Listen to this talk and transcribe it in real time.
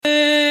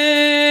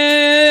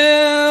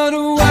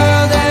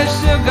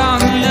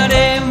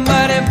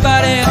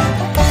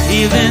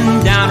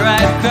even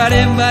downright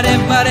cruddy,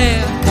 buddy.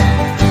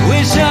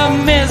 Wish I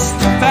missed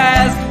the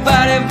past,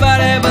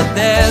 buddy, but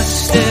there's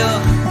still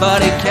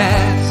Buddy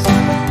Cast.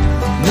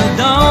 No,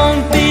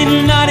 don't be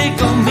naughty,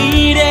 go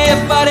meet a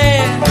buddy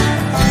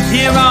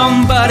here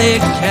on Buddy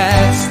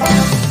Cast.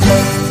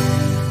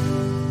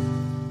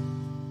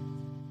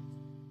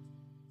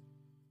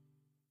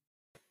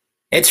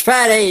 It's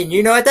Friday, and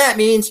you know what that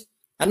means.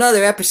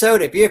 Another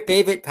episode of your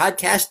favorite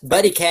podcast,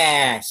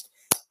 BuddyCast.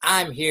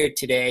 I'm here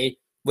today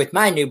with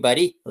my new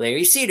buddy,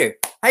 Larry Cedar.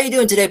 How you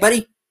doing today,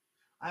 buddy?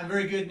 I'm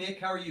very good, Nick.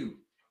 How are you?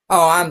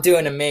 Oh, I'm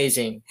doing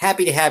amazing.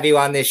 Happy to have you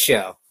on this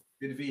show.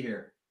 Good to be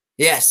here.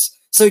 Yes.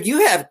 So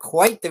you have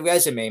quite the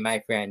resume, my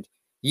friend.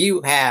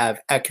 You have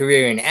a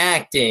career in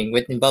acting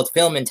within both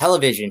film and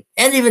television,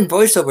 and even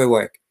voiceover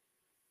work.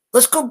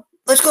 Let's go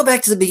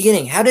back to the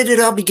beginning. How did it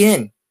all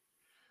begin?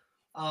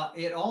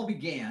 It all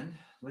began,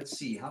 let's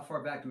see, how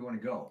far back do we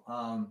want to go?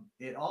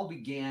 It all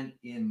began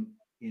in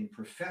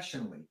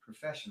professionally,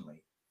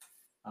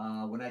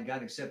 when I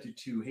got accepted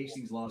to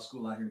Hastings Law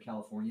School out here in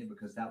California,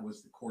 because that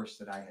was the course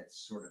that I had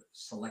sort of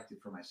selected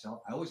for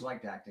myself. I always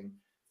liked acting,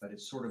 but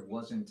it sort of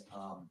wasn't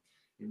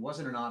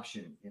an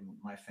option in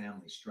my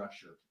family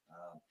structure.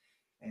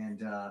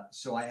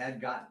 So I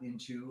had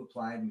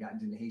applied and gotten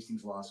into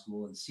Hastings Law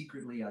School and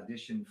secretly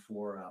auditioned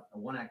for a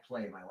one-act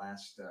play my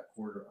last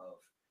quarter of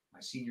my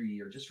senior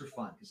year, just for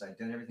fun, because I'd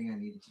done everything I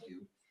needed to do.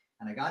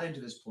 And I got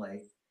into this play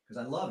because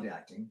I loved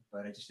acting,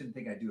 but I just didn't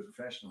think I'd do it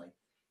professionally.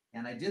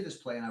 And I did this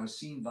play, and I was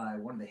seen by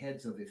one of the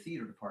heads of the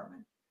theater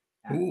department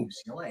at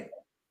UCLA.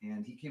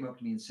 And he came up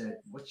to me and said,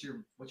 what's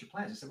your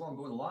plans? I said, well, I'm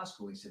going to law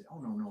school. He said, oh,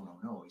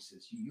 no. He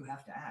says, you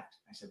have to act.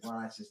 I said, well,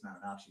 that's just not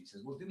an option. He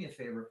says, well, do me a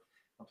favor,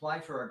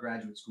 apply for our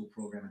graduate school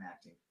program in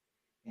acting.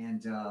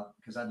 And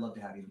because I'd love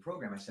to have you in the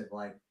program. I said,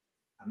 well,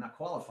 I'm not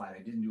qualified.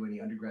 I didn't do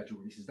any undergraduate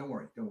work. He says, don't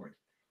worry.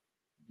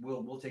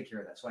 We'll take care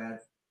of that. So I had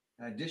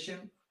an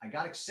audition. I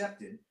got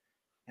accepted,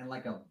 and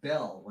like a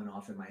bell went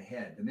off in my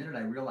head the minute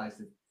I realized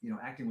that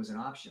acting was an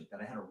option, that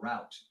I had a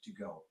route to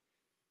go.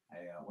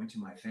 I went to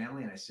my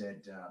family and I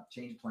said,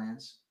 change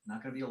plans.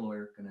 Not going to be a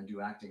lawyer. Going to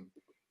do acting.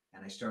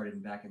 And I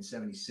started back in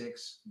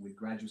 '76 with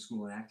graduate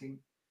school in acting.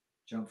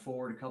 Jumped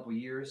forward a couple of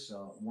years,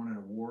 won an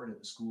award at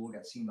the school.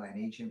 Got seen by an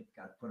agent.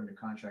 Got put under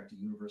contract to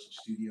Universal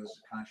Studios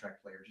as a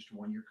contract player, just a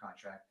one-year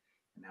contract.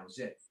 And that was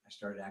it. I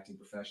started acting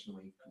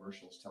professionally,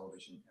 commercials,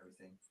 television,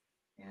 everything,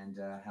 and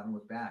haven't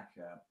looked back.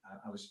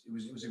 It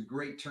was a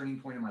great turning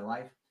point in my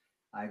life.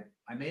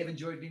 I may have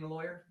enjoyed being a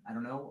lawyer. I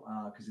don't know,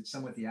 because it's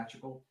somewhat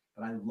theatrical,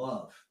 but I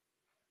love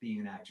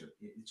being an actor.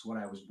 It's what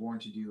I was born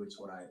to do. It's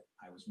what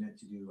I was meant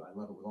to do. I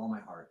love it with all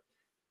my heart.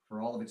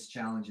 For all of its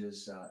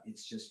challenges,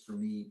 it's just, for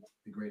me,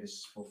 the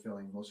most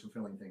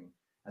fulfilling thing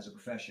as a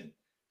profession.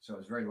 So it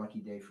was a very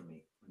lucky day for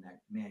me when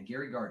that man,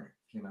 Gary Gardner,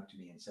 came up to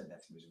me and said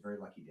that to me. It was a very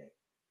lucky day.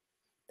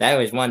 That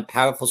was one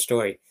powerful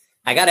story.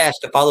 I got to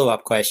ask a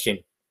follow-up question.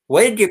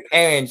 What did your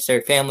parents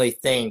or family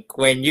think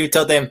when you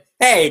told them,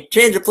 hey,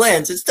 change of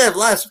plans, instead of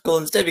law school,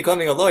 instead of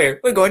becoming a lawyer,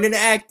 we're going into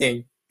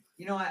acting?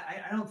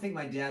 I don't think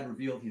my dad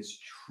revealed his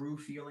true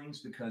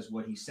feelings, because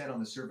what he said on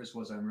the surface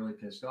was, I'm really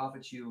pissed off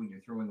at you and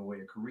you're throwing away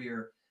a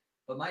career.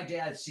 But my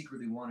dad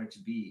secretly wanted to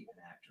be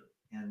an actor.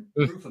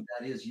 And proof of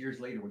that is,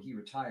 years later, when he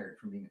retired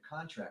from being a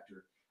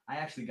contractor, I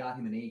actually got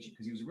him an agent,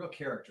 because he was a real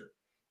character.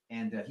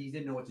 And he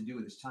didn't know what to do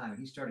with his time. And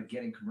he started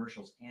getting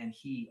commercials, and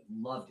he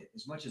loved it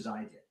as much as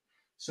I did.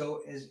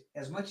 So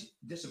as much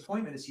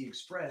disappointment as he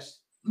expressed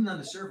on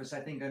the surface,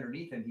 I think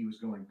underneath him, he was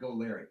going, go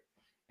Larry.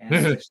 And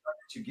as I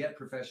started to get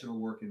professional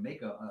work and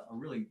make a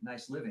really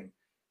nice living,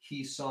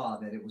 he saw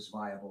that it was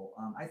viable.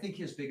 I think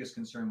his biggest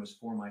concern was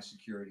for my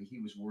security. He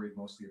was worried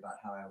mostly about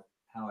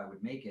how I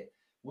would make it.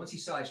 Once he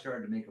saw I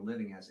started to make a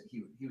living as it,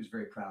 he was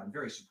very proud and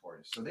very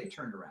supportive. So they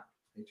turned around.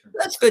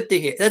 That's good to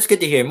hear. That's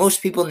good to hear.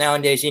 Most people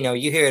nowadays,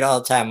 you hear it all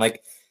the time.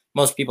 Like,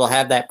 most people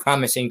have that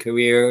promising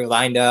career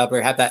lined up,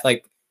 or have that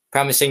like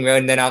promising road,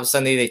 and then all of a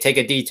sudden they take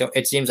a detour.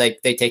 It seems like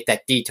they take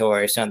that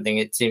detour or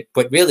something.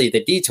 But really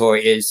the detour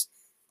is,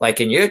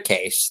 like in your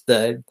case,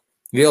 the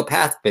real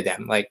path for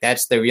them. Like,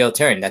 that's the real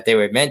turn that they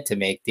were meant to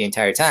make the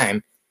entire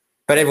time.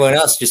 But everyone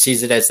else just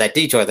sees it as that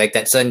detour, like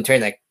that sudden turn.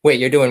 Like, wait,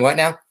 you're doing what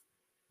now?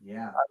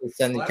 Yeah.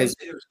 Sudden, well,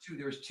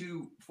 there was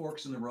two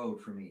forks in the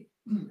road for me.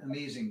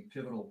 Amazing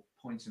pivotal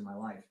points in my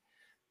life.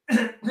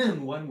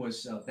 One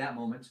was that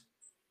moment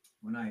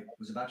when I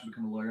was about to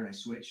become a lawyer and I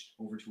switched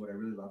over to what I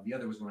really loved. The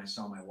other was when I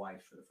saw my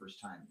wife for the first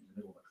time in the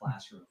middle of a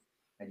classroom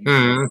at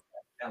UCLA.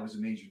 That was a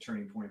major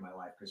turning point in my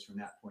life, because from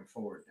that point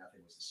forward,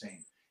 nothing was the same.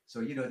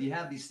 So, you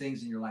have these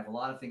things in your life. A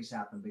lot of things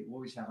happen, but you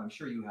always have, I'm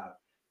sure you have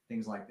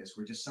things like this,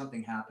 where just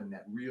something happened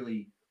that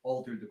really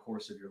altered the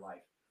course of your life,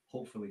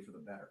 hopefully for the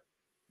better.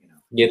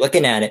 You're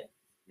looking at it.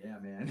 Yeah,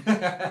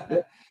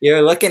 man.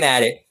 You're looking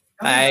at it.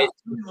 Tell me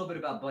a little bit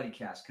about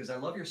BuddyCast, because I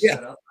love your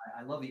setup.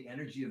 I love the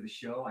energy of the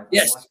show. I've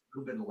watched a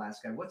little bit of The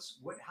Last Guy.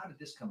 How did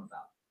this come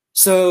about?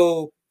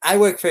 So I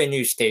work for a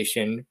news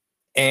station,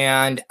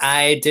 and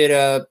I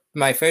did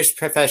my first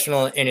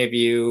professional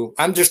interview.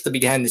 I'm just the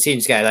behind the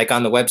scenes guy, like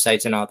on the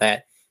websites and all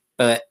that.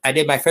 but I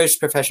did my first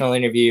professional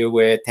interview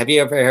with. Have you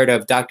ever heard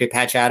of Dr.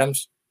 Patch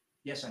Adams?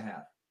 Yes, I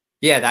have.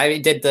 Yeah, I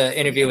did the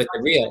interview with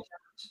the real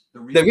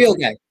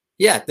guy.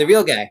 Yeah, the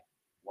real guy.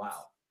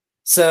 Wow.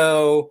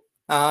 So,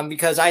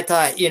 because I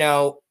thought,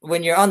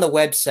 when you're on the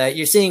website,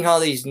 you're seeing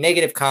all these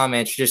negative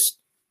comments just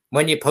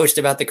when you post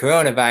about the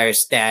coronavirus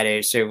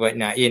status or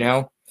whatnot,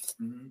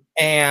 Mm-hmm.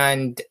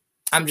 And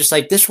I'm just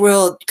like, this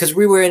world, because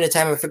we were in a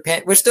time of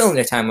we're still in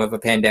a time of a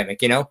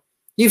pandemic,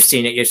 You've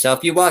seen it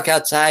yourself. You walk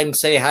outside and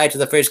say hi to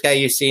the first guy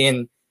you see,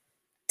 and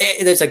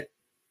there's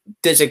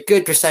a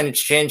good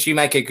percentage chance you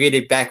might get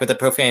greeted back with a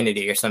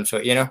profanity or some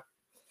sort, Yeah.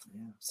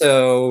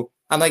 So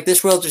I'm like,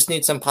 this world just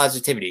needs some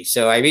positivity.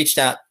 So I reached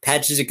out.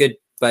 Patch is a good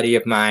buddy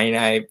of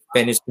mine.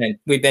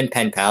 We've been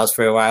pen pals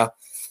for a while.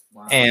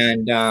 Wow.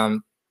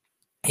 And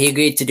he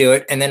agreed to do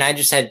it. And then I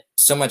just had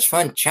so much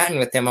fun chatting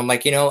with him. I'm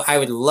like, I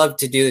would love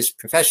to do this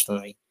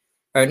professionally,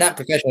 or not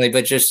professionally,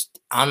 but just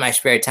on my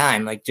spare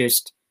time. Like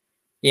just,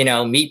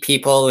 meet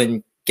people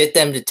and get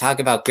them to talk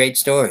about great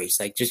stories.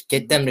 Like just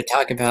get them to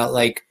talk about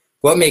like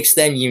what makes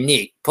them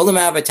unique. Pull them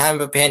out of a time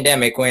of a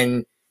pandemic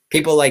when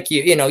people like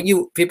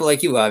people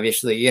like you,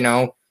 obviously,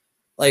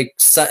 like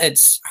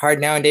it's hard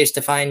nowadays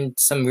to find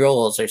some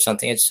roles or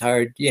something. It's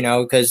hard,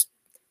 because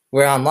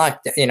we're on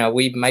lockdown.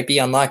 We might be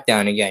on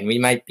lockdown again. We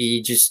might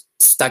be just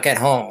stuck at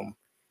home.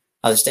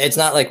 It's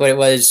not like what it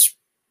was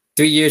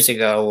 3 years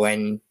ago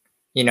when,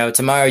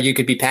 tomorrow you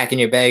could be packing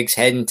your bags,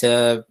 heading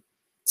to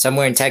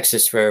somewhere in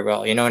Texas for a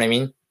role. You know what I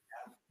mean?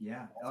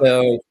 Yeah.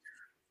 So,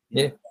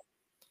 yeah.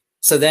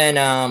 So then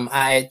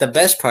the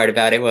best part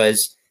about it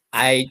was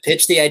I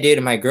pitched the idea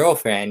to my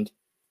girlfriend,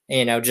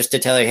 just to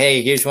tell her,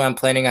 hey, here's what I'm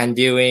planning on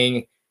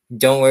doing.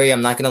 Don't worry,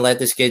 I'm not going to let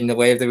this get in the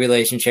way of the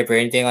relationship or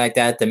anything like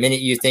that. The minute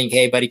you think,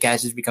 hey, Buddy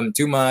Cast has become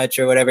too much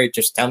or whatever,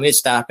 just tell me to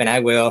stop and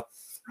I will.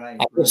 Right.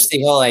 I pitched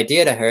the whole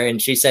idea to her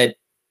and she said,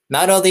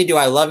 not only do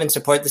I love and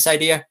support this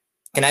idea,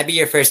 can I be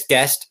your first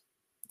guest?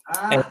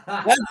 I'm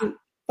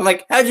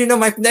like, how'd you know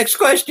my next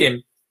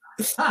question?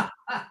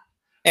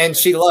 And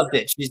she loved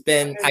it. She's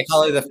been, I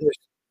call her the first.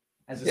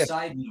 As a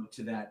side note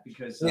to that,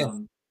 because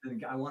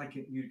I want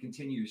you to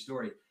continue your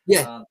story.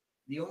 Yeah.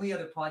 The only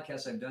other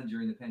podcast I've done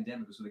during the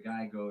pandemic was with a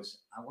guy who goes,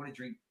 I want to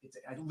drink.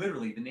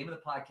 Literally, the name of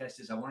the podcast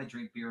is I want to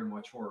drink beer and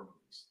watch horror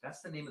movies.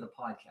 That's the name of the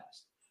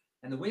podcast.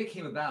 And the way it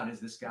came about is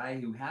this guy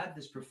who had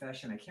this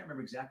profession. I can't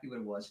remember exactly what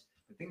it was,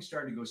 but things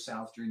started to go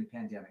south during the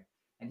pandemic.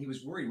 And he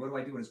was worried, what do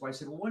I do? And his wife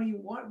said, well, what do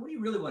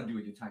you really want to do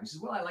with your time? He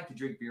says, well, I like to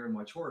drink beer and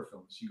watch horror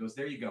films. She goes,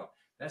 there you go.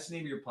 That's the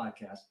name of your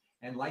podcast.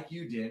 And like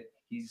you did,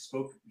 he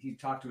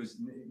talked to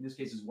in this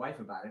case, his wife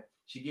about it.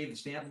 She gave the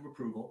stamp of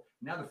approval.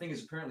 Now the thing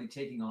is apparently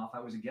taking off. I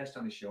was a guest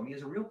on the show, and he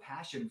has a real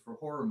passion for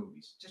horror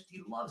movies. Just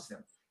he loves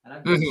them, and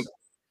I've done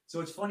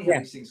so it's funny how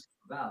these things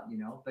come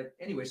about, But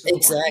anyway, so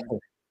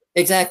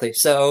exactly.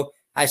 So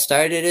I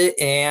started it,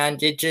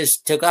 and it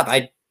just took up.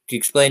 I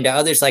explained to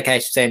others, like I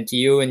sent to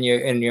you in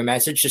your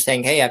message, just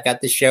saying, hey, I've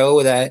got this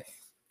show that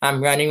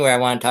I'm running where I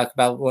want to talk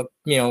about what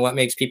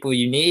makes people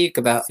unique.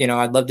 About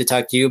I'd love to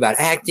talk to you about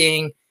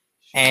acting,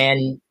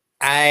 and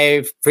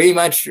I've pretty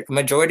much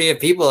majority of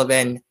people have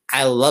been,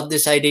 I love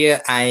this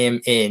idea. I am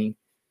in,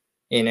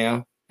 and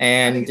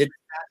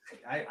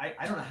I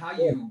don't know how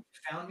you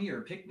found me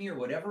or picked me or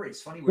whatever.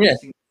 It's funny where these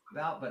things come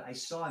about, but I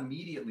saw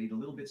immediately the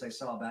little bits I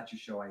saw about your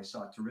show. I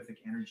saw terrific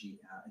energy,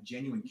 a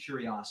genuine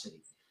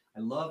curiosity.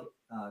 I love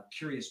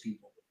curious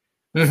people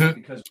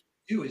because what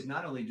they do is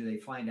not only do they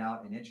find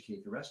out and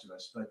educate the rest of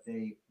us, but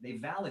they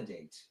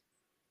validate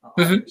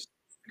others.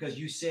 Because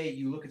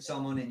you look at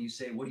someone and you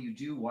say, what do you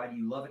do? Why do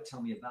you love it?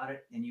 Tell me about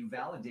it. And you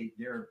validate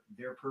their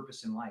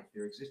purpose in life,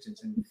 their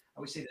existence. And I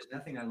always say there's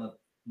nothing I love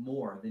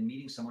more than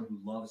meeting someone who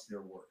loves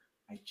their work.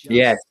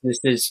 This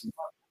is,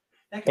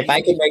 if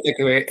I could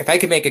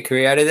make a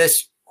career out of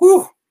this,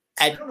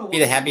 I'd be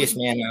the happiest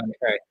man on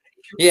earth.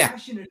 If you're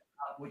passionate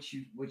about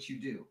what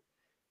you do,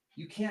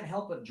 you can't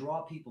help but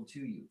draw people to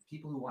you,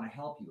 people who want to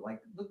help you.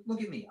 Like,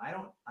 look at me.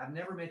 I've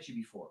never met you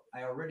before.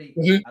 I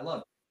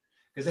love it.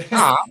 Because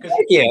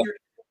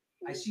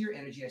I see your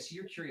energy. I see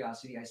your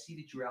curiosity. I see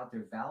that you're out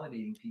there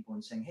validating people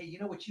and saying, hey,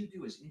 what you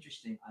do is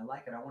interesting. I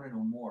like it. I want to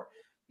know more.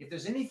 If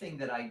there's anything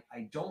that I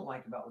don't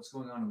like about what's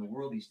going on in the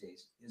world these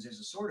days, is there's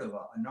a sort of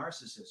a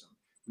narcissism.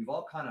 We've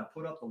all kind of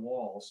put up the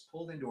walls,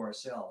 pulled into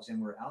ourselves, and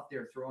we're out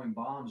there throwing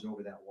bombs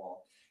over that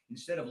wall.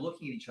 Instead of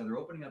looking at each other,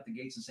 opening up the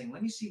gates and saying,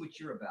 let me see what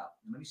you're about.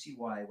 And let me see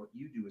why what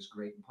you do is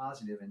great and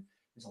positive. And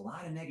there's a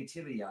lot of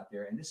negativity out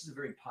there, and this is a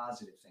very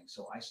positive thing.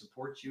 So I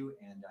support you,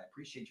 and I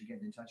appreciate you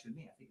getting in touch with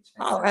me. I think it's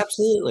fantastic. Oh,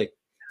 absolutely.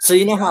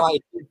 So how I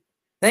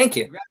thank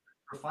you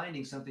for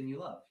finding something you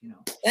love.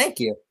 Thank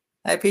you.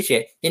 I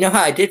appreciate it. How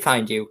I did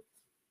find you?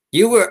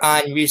 You were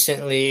on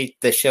recently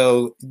the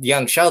show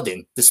Young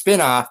Sheldon, the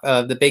spinoff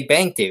of The Big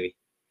Bang Theory.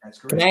 That's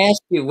correct. Can I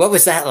ask you, what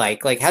was that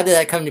like? Like, how did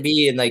that come to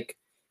be, and like,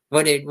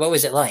 what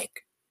was it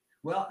like?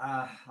 Well,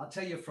 I'll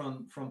tell you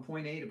from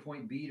point A to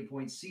point B to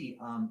point C.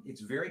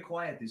 It's very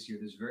quiet this year.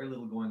 There's very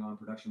little going on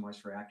production-wise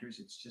for actors.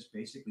 It's just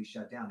basically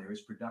shut down. There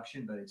is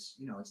production, but it's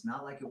it's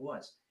not like it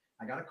was.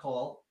 I got a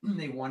call.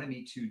 They wanted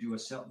me to do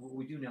what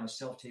we do now is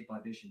self-tape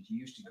auditions. You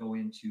used to go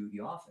into the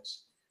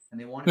office,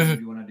 and they wanted me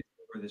to do an audition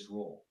for this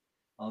role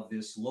of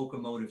this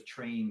locomotive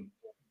train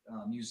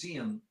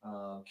museum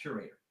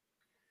curator.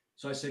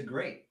 So I said,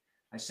 great.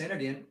 I sent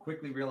it in,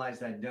 quickly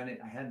realized I'd done it.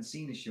 I hadn't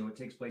seen the show. It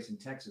takes place in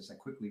Texas. I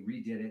quickly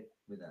redid it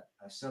with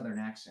a Southern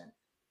accent,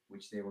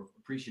 which they were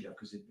appreciative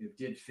because it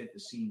did fit the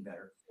scene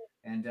better.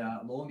 And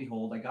lo and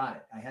behold, I got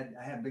it. I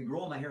had been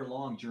growing my hair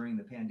long during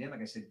the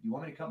pandemic. I said, "Do you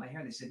want me to cut my hair?"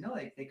 And they said, "No,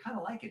 they kind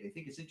of like it. They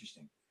think it's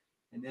interesting."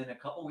 And then a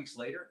couple weeks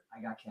later, I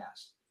got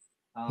cast.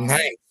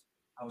 Nice.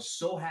 I was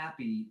so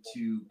happy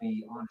to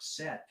be on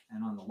set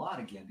and on the lot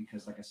again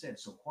because, like I said,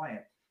 so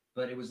quiet.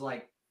 But it was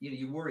like,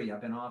 you worry.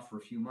 I've been off for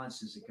a few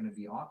months. Is it going to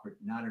be awkward?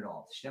 Not at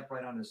all. Step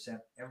right onto the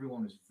set.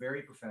 Everyone was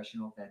very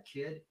professional. That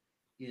kid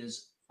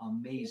is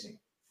amazing.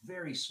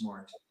 Very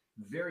smart.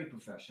 Very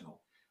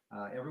professional.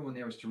 Everyone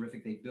there was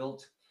terrific. They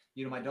built,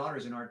 my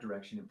daughter's in art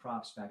direction and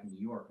props back in New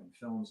York and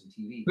films and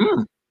TV.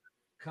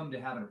 Come to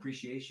have an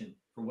appreciation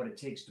for what it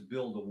takes to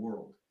build a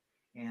world.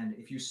 And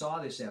if you saw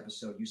this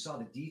episode, you saw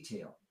the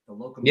detail, the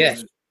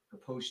locomotives, the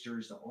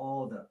posters,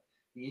 all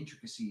the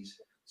intricacies.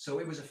 So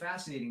it was a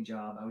fascinating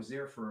job. I was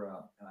there for,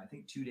 I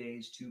think 2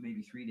 days,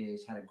 maybe 3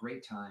 days, had a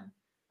great time.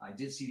 I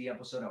did see the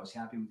episode. I was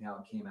happy with how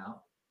it came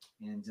out.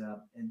 And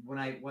when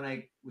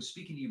I was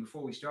speaking to you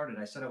before we started,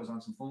 I said I was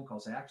on some phone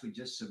calls. I actually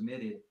just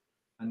submitted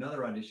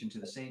another audition to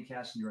the same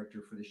casting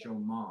director for the show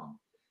Mom.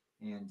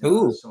 And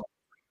so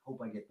I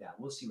hope I get that.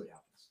 We'll see what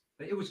happens.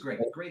 But it was great.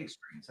 Great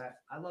experience.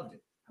 I loved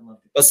it.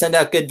 We'll send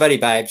out good buddy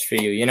vibes for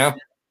you,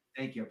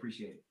 Thank you. I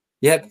appreciate it.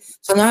 Yep.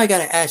 So now I got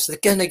to ask,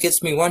 again, that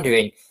gets me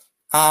wondering,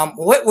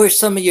 what were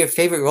some of your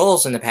favorite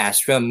roles in the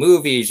past from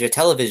movies or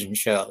television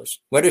shows?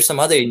 What are some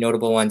other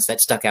notable ones that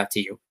stuck out to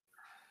you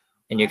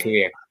in your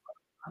career?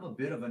 I'm a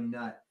bit of a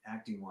nut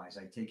acting wise.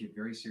 I take it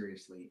very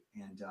seriously,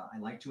 and I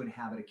like to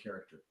inhabit a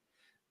character.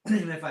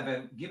 And if I've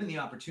been given the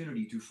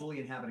opportunity to fully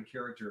inhabit a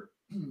character,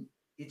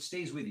 it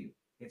stays with you.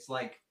 It's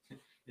like,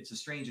 it's a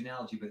strange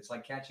analogy, but it's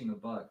like catching a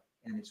bug,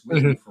 and it's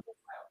with you for a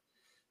while.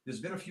 There's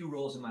been a few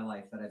roles in my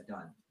life that I've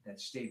done that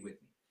stayed with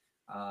me.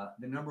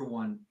 The number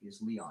one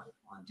is Leon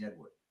on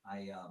Deadwood.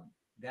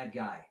 That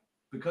guy,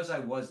 because I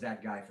was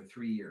that guy for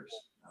 3 years,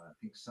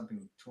 I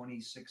think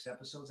 26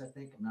 episodes,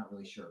 I'm not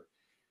really sure.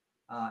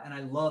 And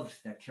I loved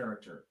that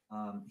character.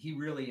 He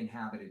really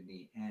inhabited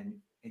me, and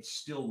it's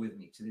still with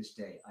me to this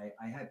day.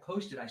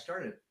 I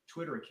started a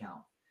Twitter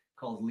account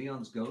called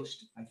Leon's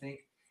Ghost, I think.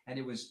 And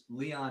it was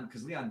Leon,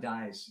 because Leon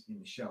dies in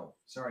the show.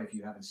 Sorry if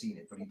you haven't seen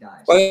it, but he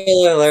dies.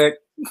 Spoiler alert.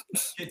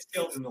 Gets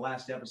killed in the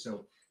last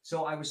episode.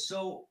 So I was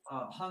so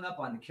hung up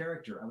on the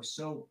character. I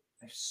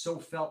so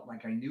felt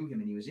like I knew him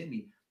and he was in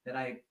me that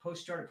I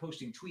started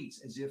posting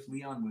tweets as if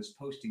Leon was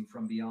posting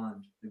from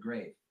beyond the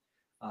grave.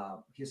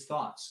 His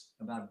thoughts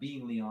about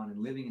being Leon and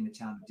living in the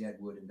town of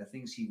Deadwood and the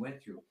things he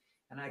went through.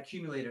 And I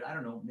accumulated, I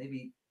don't know,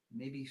 maybe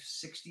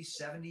 60,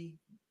 70,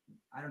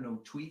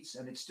 tweets.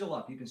 And it's still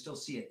up. You can still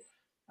see it.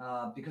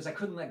 Because I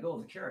couldn't let go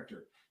of the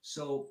character.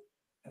 So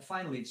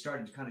finally it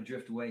started to kind of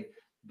drift away.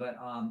 But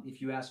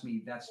if you ask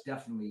me, that's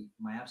definitely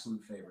my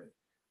absolute favorite.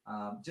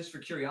 Just for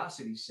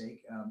curiosity's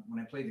sake, when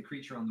I played the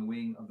creature on the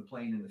wing of the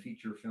plane in the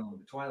feature film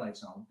The Twilight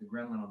Zone, the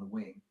gremlin on the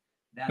wing,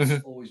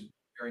 that's always a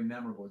very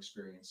memorable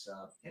experience.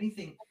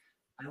 Anything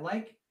I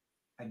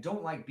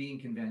don't like being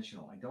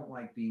conventional. I don't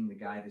like being the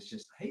guy that's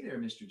just, hey there,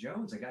 Mr.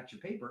 Jones, I got your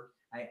paper.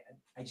 I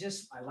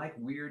like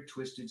weird,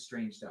 twisted,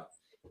 strange stuff.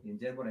 In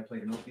Deadwood, I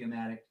played an opium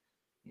addict.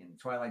 In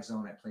Twilight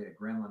Zone, I played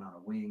a gremlin on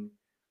a wing.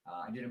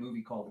 I did a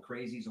movie called The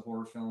Crazies, a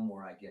horror film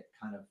where I get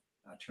kind of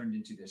turned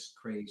into this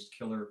crazed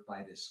killer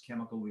by this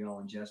chemical we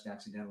all ingest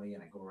accidentally,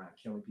 and I go around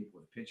killing people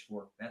with a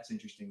pitchfork. That's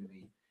interesting to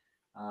me.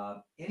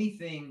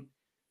 Anything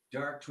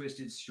dark,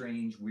 twisted,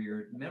 strange,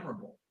 weird,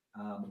 memorable.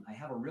 I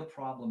have a real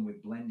problem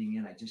with blending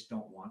in. I just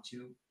don't want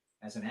to.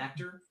 As an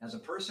actor, as a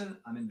person,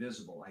 I'm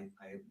invisible. I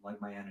like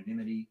my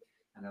anonymity,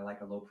 and I like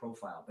a low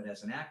profile. But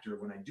as an actor,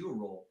 when I do a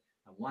role,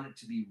 I want it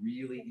to be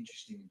really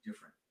interesting and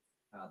different.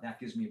 That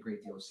gives me a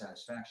great deal of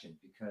satisfaction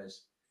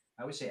because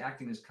I would say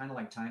acting is kind of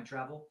like time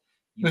travel.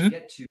 You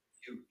get to,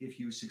 if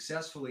you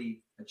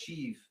successfully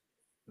achieve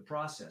the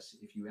process,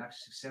 if you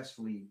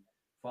successfully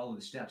follow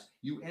the steps,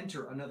 you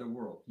enter another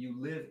world. You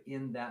live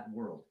in that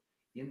world,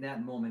 in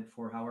that moment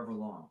for however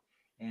long.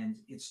 And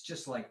it's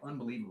just like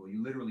unbelievable.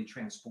 You literally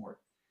transport.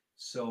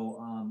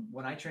 So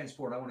when I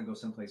transport, I want to go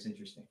someplace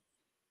interesting.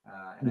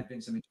 And I've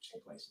been some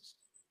interesting places.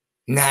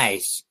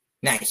 Nice.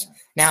 Yeah.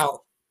 Now,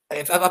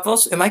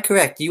 am I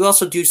correct? You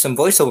also do some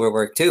voiceover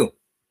work too.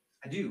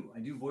 I do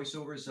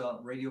voiceovers,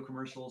 radio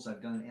commercials.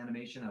 I've done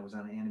animation. I was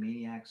on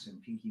Animaniacs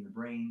and Pinky and the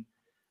Brain.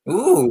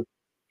 Ooh.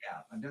 Yeah,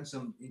 I've done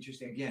some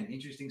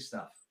interesting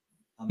stuff.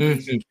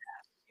 Amazing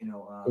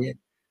cast.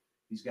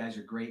 These guys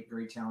are great,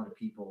 very talented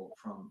people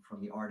from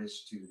the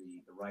artists to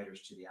the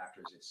writers to the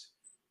actors.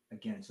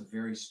 It's a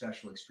very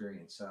special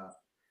experience.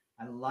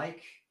 I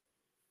like,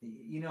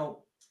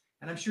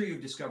 and I'm sure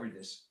you've discovered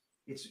this.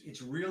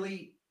 It's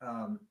really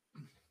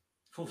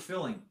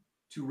fulfilling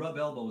to rub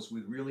elbows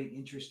with really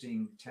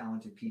interesting,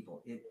 talented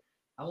people.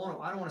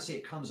 I don't want to say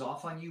it comes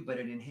off on you, but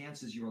it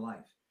enhances your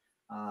life.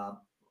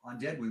 On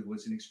Deadwood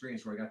was an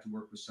experience where I got to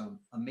work with some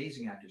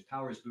amazing actors.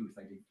 Powers Booth,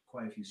 I did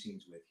quite a few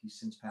scenes with. He's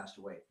since passed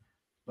away.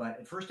 But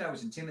at first I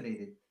was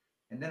intimidated.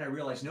 And then I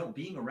realized, no,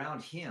 being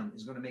around him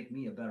is going to make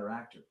me a better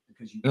actor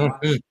because you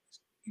watch,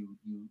 you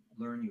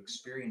learn, you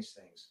experience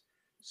things.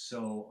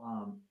 So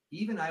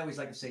even I always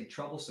like to say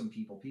troublesome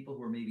people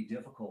who are maybe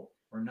difficult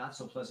or not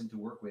so pleasant to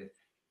work with,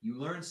 you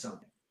learn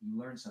something.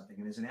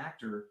 And as an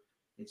actor,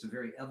 it's a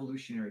very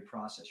evolutionary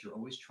process. You're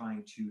always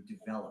trying to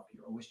develop.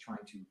 You're always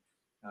trying to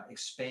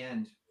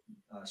expand,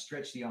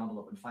 stretch the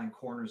envelope and find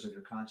corners of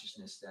your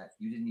consciousness that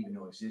you didn't even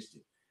know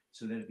existed.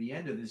 So that at the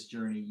end of this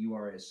journey, you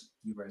are as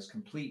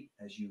complete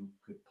as you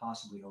could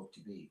possibly hope to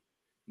be.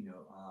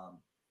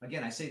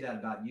 Again, I say that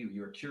about you.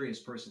 You're a curious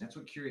person. That's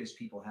what curious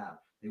people have.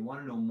 They want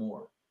to know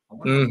more. I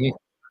want to know more,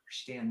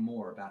 understand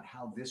more about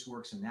how this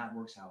works and that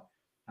works, how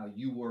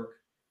you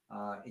work.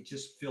 It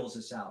just fills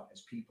us out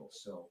as people.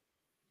 So,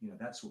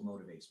 that's what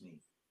motivates me.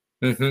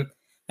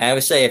 I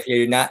always say, if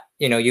you're not,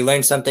 you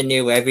learn something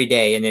new every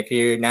day. And if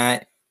you're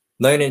not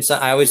learning,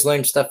 I always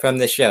learn stuff from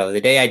the show.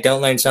 The day I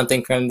don't learn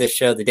something from this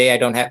show, the day I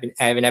don't have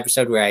an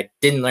episode where I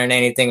didn't learn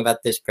anything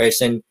about this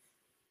person,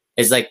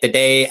 is like the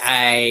day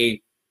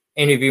I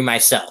interview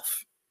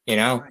myself,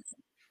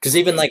 because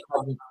even like,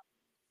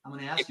 I'm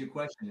going to ask you a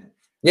question then.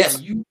 Yes.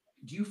 Do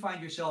you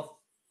find yourself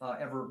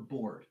ever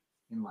bored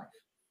in life?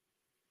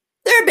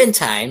 There have been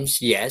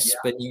times, yes,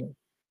 but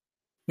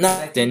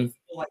nothing.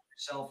 Like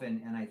yourself,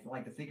 and I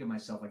like to think of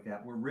myself like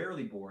that. We're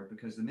rarely bored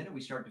because the minute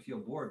we start to feel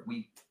bored,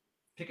 we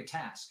pick a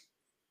task.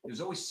 There's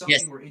always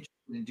something we're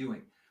interested in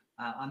doing.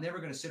 I'm never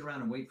going to sit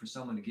around and wait for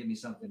someone to give me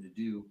something to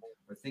do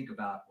or think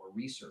about or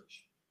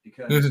research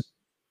because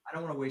I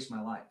don't want to waste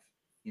my life.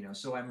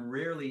 So I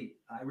rarely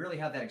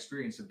have that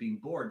experience of being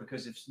bored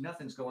because if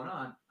nothing's going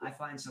on, I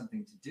find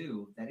something to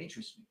do that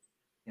interests me.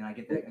 And I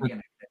get that,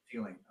 again, that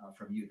feeling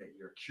from you that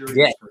you're a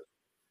curious person.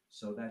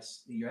 So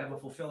you have a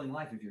fulfilling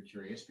life if you're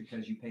curious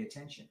because you pay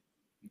attention.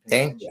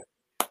 Thank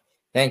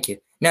you.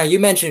 Now, you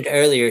mentioned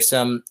earlier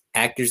some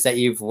actors that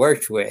you've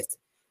worked with.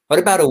 What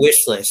about a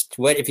wish list?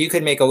 What if you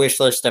could make a wish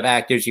list of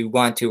actors you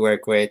want to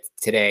work with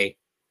today?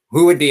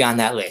 Who would be on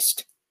that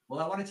list? Well,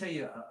 I want to tell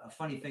you a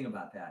funny thing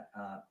about that.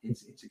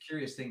 It's a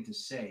curious thing to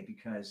say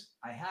because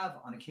I have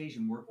on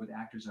occasion worked with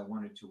actors I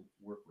wanted to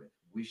work with.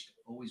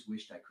 Always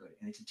wished I could,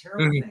 and it's a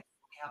terrible thing. It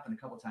happened a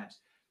couple of times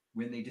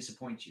when they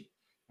disappoint you,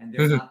 and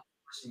they're not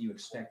person you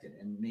expected,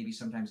 and maybe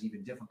sometimes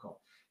even difficult.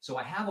 So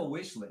I have a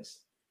wish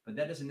list, but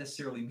that doesn't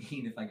necessarily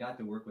mean if I got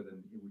to work with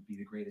them, it would be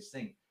the greatest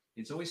thing.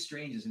 It's always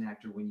strange as an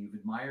actor when you've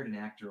admired an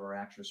actor or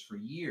actress for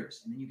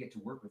years, and then you get to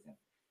work with them,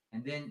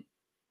 and then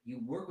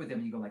you work with them,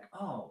 and you go like,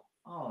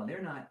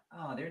 they're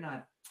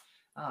not.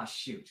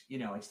 Shoot,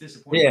 it's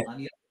disappointing. Yeah. On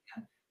the other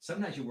hand,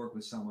 sometimes you work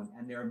with someone,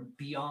 and they're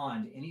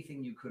beyond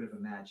anything you could have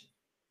imagined.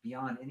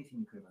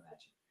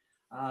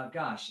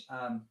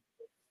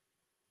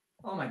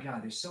 Oh my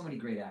God, there's so many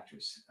great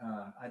actors.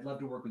 I'd love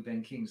to work with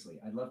Ben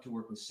Kingsley. I'd love to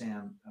work with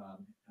Sam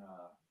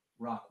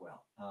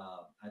Rockwell.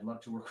 I'd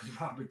love to work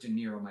with Robert De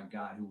Niro. My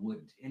God, who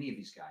wouldn't? Any of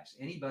these guys,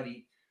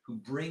 anybody who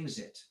brings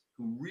it,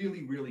 who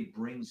really, really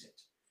brings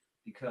it,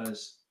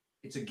 because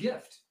it's a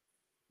gift.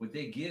 What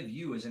they give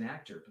you as an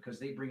actor, because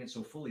they bring it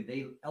so fully,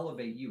 they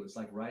elevate you. It's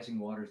like rising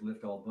waters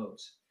lift all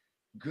boats.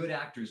 Good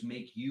actors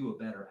make you a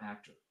better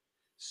actor.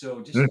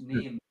 So just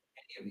name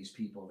any of these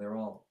people. They're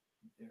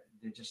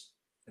just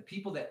the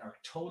people that are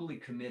totally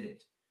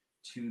committed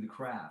to the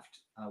craft.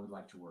 I would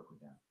like to work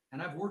with them,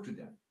 and I've worked with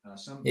them.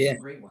 Some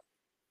great ones.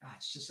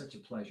 It's just such a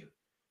pleasure.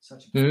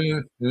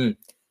 And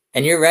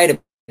you're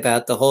right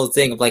about the whole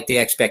thing of like the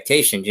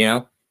expectations.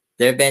 There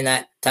have been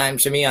that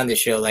times for me on the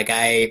show, like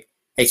I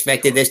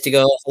expected this to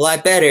go a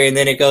lot better, and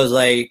then it goes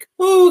like,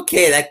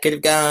 okay, that could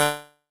have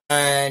gone,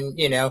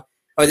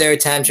 Or there are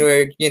times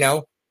where,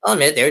 I'll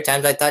admit there are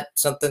times I thought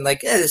something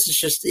like, this is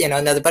just,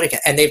 another buddy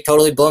cat, and they've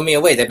totally blown me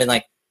away. They've been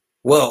like,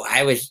 whoa,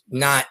 I was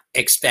not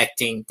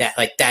expecting that.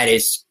 Like that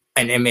was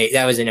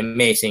an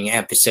amazing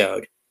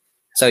episode.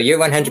 So you're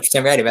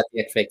 100% right about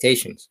the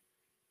expectations.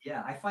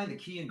 Yeah, I find the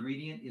key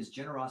ingredient is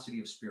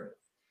generosity of spirit.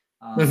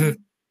 I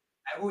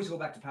always go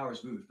back to Powers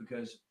Booth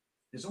because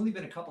there's only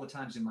been a couple of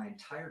times in my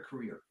entire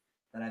career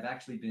that I've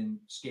actually been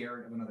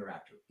scared of another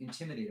actor,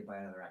 intimidated by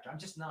another actor. I'm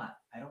just not.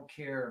 I don't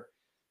care,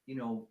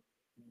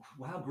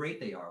 how great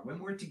they are. When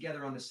we're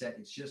together on the set,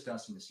 it's just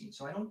us in the scene.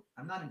 So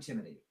I'm not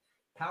intimidated.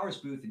 Powers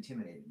Booth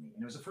intimidated me.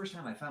 And it was the first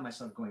time I found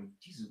myself going,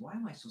 Jesus, why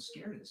am I so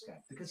scared of this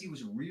guy? Because he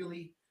was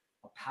really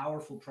a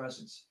powerful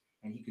presence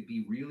and he could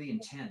be really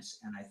intense.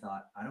 And I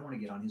thought, I don't want to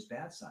get on his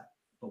bad side.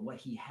 But what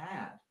he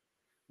had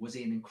was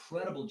an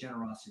incredible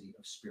generosity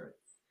of spirit.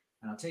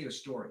 And I'll tell you a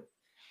story,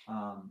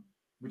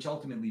 which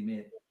ultimately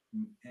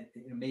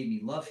made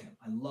me love him.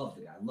 I loved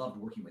it. I loved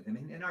working with him.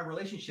 And our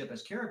relationship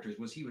as characters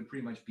was he would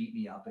pretty much beat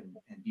me up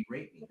and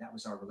berate me. That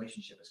was our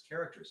relationship as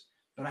characters.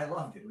 But I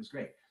loved it. It was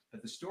great.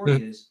 But the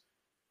story is,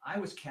 I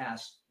was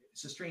cast.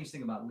 It's a strange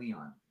thing about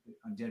Leon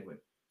on Deadwood.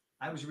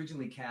 I was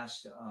originally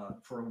cast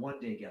for a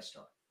one-day guest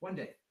star, one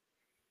day.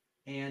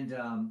 And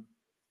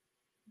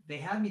they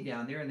had me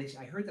down there, and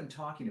I heard them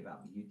talking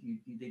about me.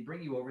 They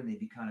bring you over, and they'd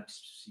be kind of,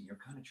 you're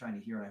kind of trying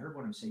to hear. And I heard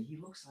one of them say, "He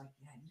looks like,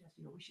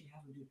 yeah, we should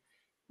have him do."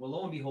 Well,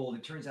 lo and behold,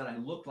 it turns out I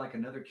looked like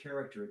another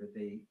character that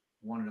they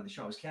wanted on the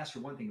show. I was cast for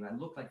one thing, but I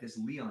looked like this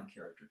Leon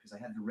character because I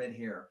had the red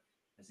hair,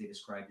 as they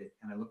described it,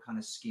 and I looked kind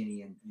of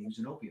skinny, and he was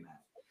an opium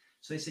addict.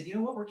 So they said, "You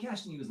know what? We're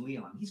casting you as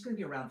Leon. He's going to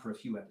be around for a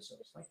few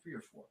episodes, like 3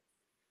 or 4."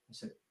 I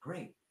said,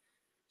 "Great."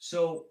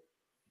 So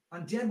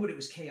on Deadwood, it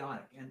was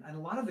chaotic, and a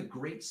lot of the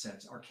great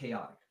sets are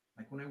chaotic.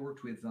 Like when I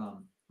worked with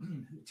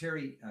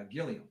Terry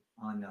Gilliam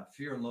on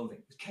Fear and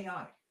Loathing, it's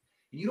chaotic.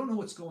 And you don't know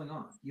what's going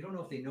on. You don't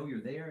know if they know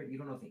you're there. You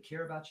don't know if they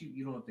care about you.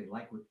 You don't know if they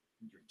like what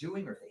you're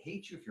doing or if they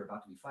hate you, if you're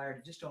about to be fired.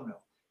 You just don't know.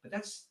 But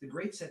that's the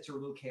great sets are a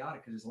little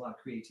chaotic because there's a lot of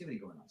creativity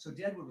going on. So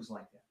Deadwood was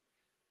like that.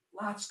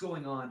 Lots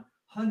going on,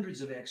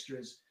 hundreds of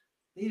extras.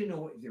 They didn't know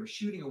what they were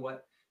shooting or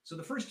what. So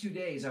the first 2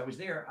 days I was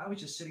there, I was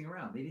just sitting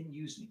around. They didn't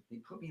use me. They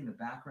put me in the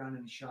background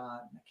in the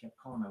shot. And I kept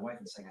calling my wife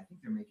and saying, "I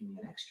think they're making me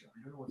an extra.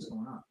 I don't know what's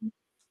going on."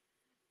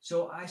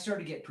 So I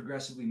started to get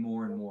progressively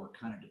more and more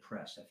kind of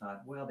depressed. I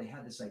thought, well, they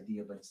had this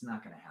idea, but it's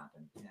not going to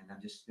happen. And they're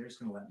just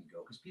going to let me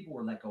go because people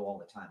were let go all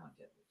the time on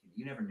Deadwood.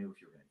 You never knew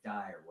if you were going to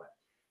die or what.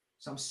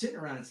 So I'm sitting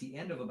around. It's the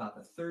end of about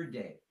the 3rd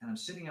day. And I'm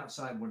sitting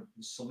outside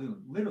the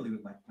saloon, literally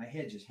with my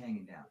head just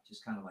hanging down,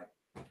 just kind of like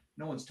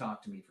no one's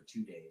talked to me for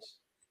 2 days.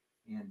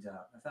 And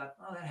I thought,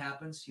 oh, that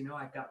happens. You know,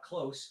 I got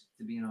close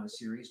to being on a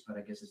series, but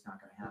I guess it's not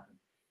going to happen.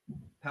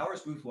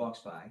 Powers Booth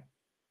walks by.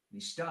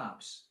 And he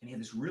stops, and he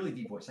had this really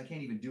deep voice. I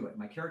can't even do it.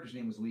 My character's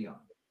name was Leon.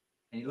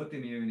 And he looked at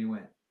me, and he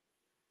went,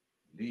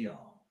 "Leon."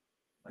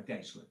 Like that.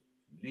 He just went,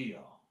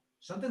 "Leon."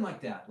 Something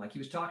like that. Like he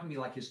was talking to me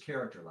like his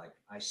character, like,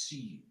 "I see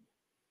you."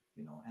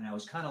 You know, and I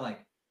was kind of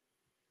like,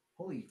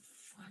 holy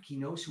fuck, he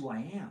knows who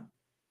I am.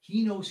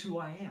 He knows who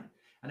I am.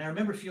 And I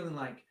remember feeling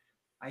like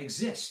I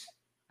exist.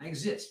 I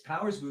exist.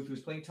 Powers Booth,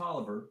 who's playing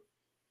Tolliver,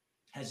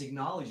 has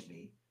acknowledged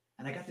me.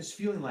 And I got this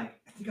feeling like,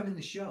 I think I'm in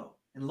the show.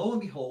 And lo and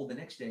behold, the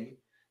next day,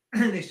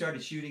 they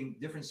started shooting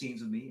different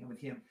scenes with me and with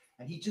him.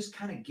 And he just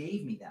kind of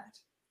gave me that.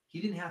 He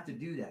didn't have to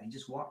do that. He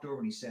just walked over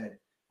and he said,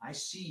 "I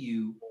see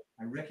you.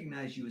 I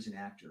recognize you as an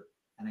actor.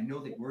 And I know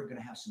that we're going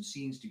to have some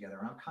scenes together."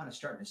 And I'm kind of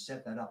starting to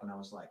set that up. And I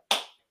was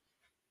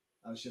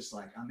just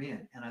like, I'm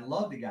in. And I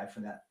loved the guy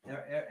for that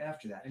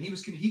after that. And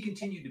he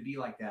continued to be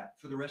like that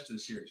for the rest of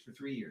the series for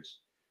 3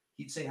 years.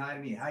 He'd say hi to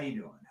me. "How you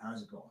doing?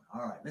 How's it going?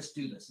 All right, let's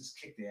do this. Let's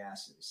kick the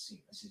ass of this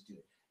scene. Let's just do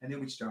it." And then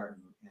we'd start.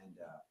 And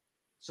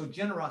so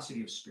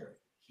generosity of spirit.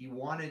 He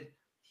wanted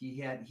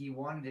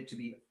it to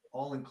be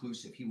all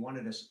inclusive. He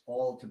wanted us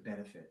all to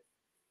benefit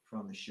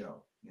from the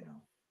show. You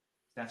know,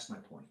 that's my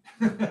point.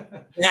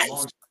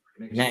 Nice.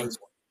 Nice.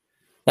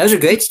 That was a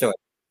great story.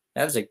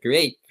 That was a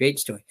great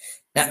story.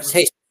 Now,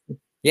 hey,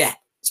 yeah.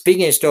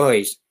 Speaking of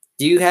stories,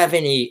 do you have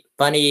any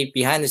funny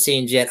behind the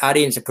scenes yet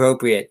audience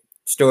appropriate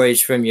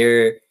stories from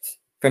your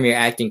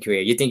acting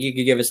career? You think you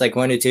could give us like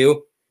 1 or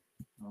 2?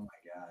 Oh my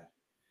God.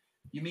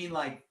 You mean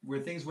like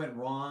where things went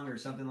wrong or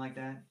something like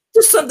that?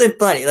 Just something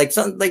funny, like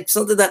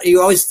something that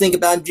you always think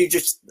about and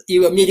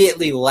you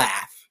immediately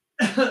laugh.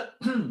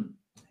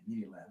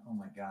 Immediately laugh. Oh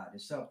my God.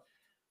 So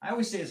I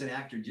always say as an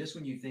actor, just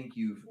when you think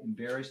you've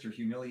embarrassed or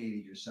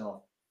humiliated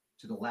yourself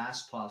to the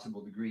last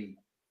possible degree,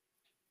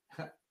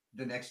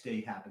 the next day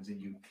happens and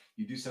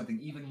you do something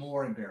even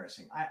more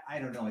embarrassing. I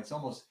don't know. It's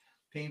almost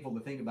painful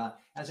to think about.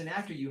 As an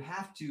actor, you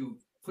have to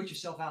put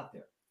yourself out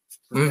there.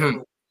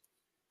 Mm-hmm.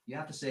 You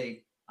have to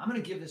say, "I'm going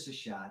to give this a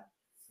shot."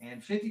 And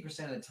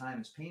 50% of the time,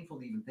 it's painful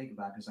to even think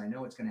about because I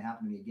know it's going to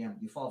happen to me again.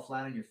 You fall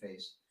flat on your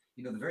face.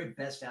 You know, the very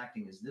best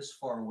acting is this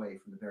far away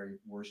from the very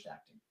worst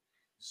acting.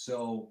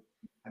 So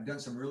I've done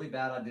some really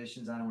bad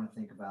auditions I don't want to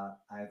think about.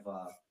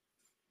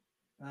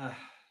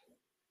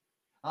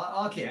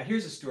 Okay,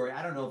 here's a story.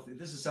 I don't know if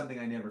this is something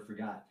I never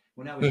forgot.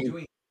 When I was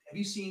doing, have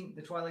you seen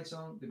The Twilight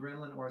Zone, The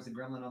Gremlin, or is The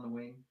Gremlin on the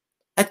Wing?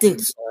 I think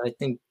so.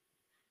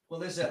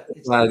 Well, it's a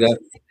remake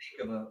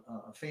of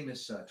a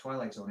famous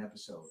Twilight Zone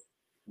episode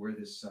where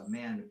this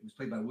man was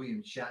played by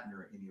William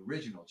Shatner in the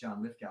original.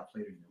 John Lithgow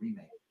played it in the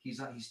remake.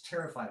 He's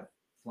terrified of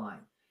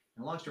flying.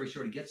 And long story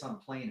short, he gets on a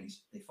plane and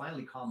they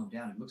finally calm him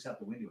down. He looks out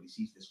the window and he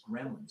sees this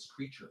gremlin, this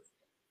creature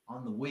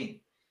on the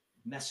wing,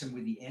 messing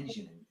with the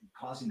engine and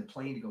causing the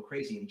plane to go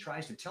crazy. And he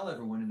tries to tell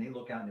everyone and they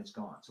look out and it's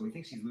gone. So he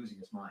thinks he's losing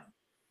his mind.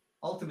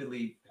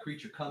 Ultimately, the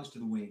creature comes to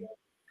the wing,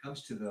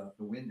 comes to the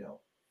window.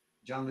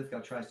 John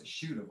Lithgow tries to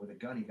shoot him with a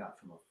gun he got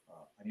from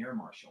an air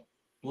marshal.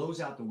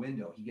 Blows out the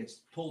window. He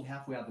gets pulled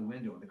halfway out the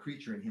window, and the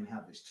creature and him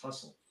have this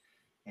tussle.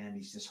 And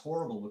he's this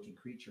horrible-looking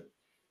creature.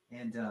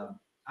 And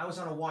I was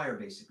on a wire,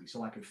 basically,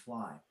 so I could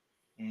fly.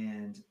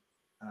 And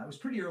it was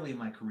pretty early in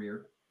my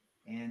career.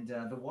 And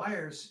the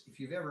wires, if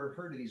you've ever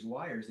heard of these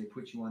wires, they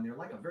put you on, they're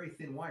like a very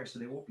thin wire, so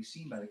they won't be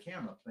seen by the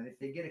camera. But if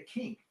they get a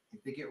kink,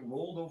 if they get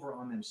rolled over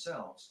on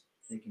themselves,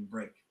 they can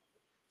break.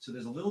 So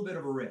there's a little bit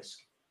of a risk.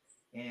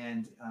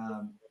 And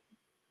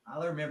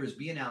all I remember is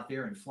being out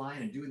there and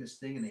flying and doing this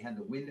thing, and they had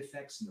the wind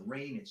effects and the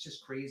rain. It's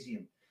just crazy.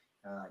 And,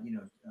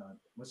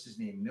 what's his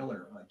name?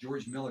 Miller,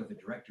 George Miller, the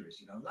director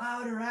is,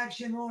 louder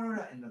action,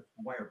 and the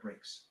wire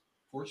breaks.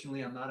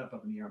 Fortunately, I'm not up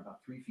in the air. I'm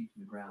about 3 feet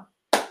from the ground.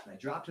 And I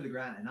drop to the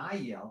ground and I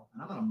yell,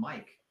 and I'm on a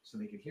mic so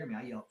they could hear me.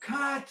 I yell,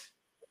 cut,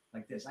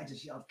 like this. I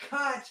just yelled,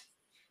 cut.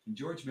 And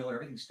George Miller,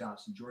 everything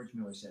stops. And George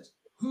Miller says,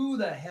 who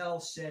the hell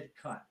said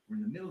cut? We're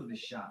in the middle of this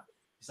shot.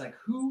 He's like,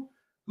 who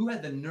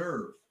had the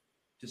nerve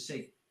to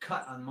say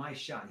cut on my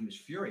shot? He was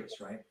furious,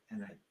 right?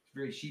 And I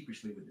very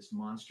sheepishly with this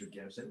monster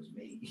get said, it was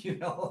me, you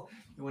know.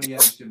 And when he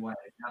understood why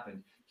it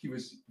happened, he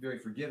was very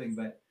forgiving.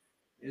 But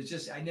it's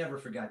just, I never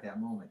forgot that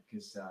moment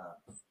because,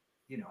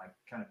 you know, I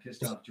kind of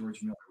pissed off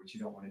George Miller, which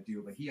you don't want to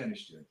do, but he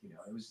understood, you know.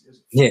 It was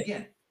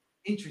again,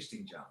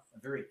 interesting job, a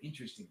very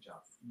interesting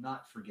job,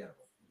 not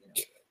forgettable, you know.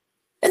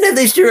 And at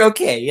least you're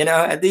okay, you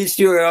know. At least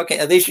you were okay.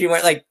 At least you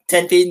weren't like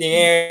 10 feet in the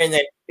air and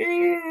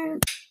then.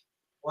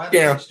 Well, I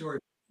have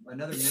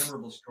another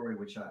memorable story,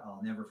 which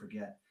I'll never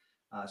forget.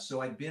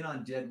 So I'd been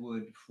on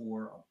Deadwood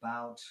for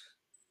about,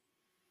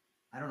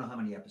 I don't know how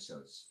many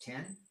episodes,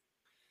 10?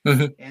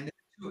 Mm-hmm. And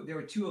there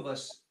were two of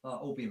us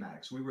opium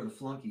addicts. We were the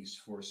flunkies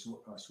for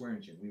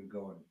Swearingen. We would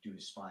go and do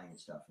his spying and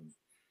stuff.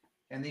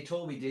 And they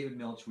told me David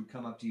Milch would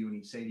come up to you and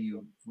he'd say to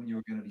you, when you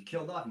were going to be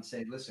killed off, he'd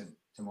say, listen,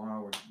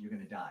 tomorrow you're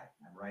going to die.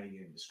 I'm writing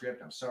it in the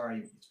script. I'm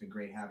sorry. It's been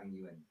great having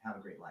you and have a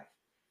great life.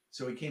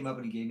 So he came up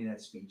and he gave me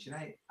that speech. And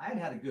I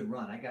had a good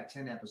run. I got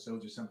 10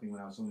 episodes or something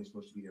when I was only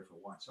supposed to be there for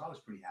one. So I was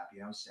pretty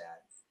happy. I was sad.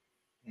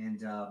 And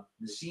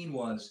the scene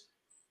was,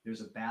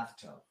 there's a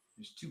bathtub.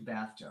 There's two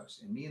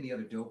bathtubs. And me and the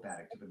other dope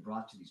addict have been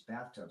brought to these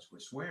bathtubs where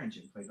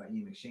Swearingen, played by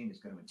Ian McShane, is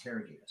going to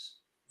interrogate us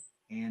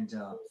and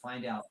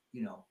find out,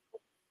 you know,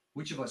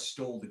 which of us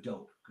stole the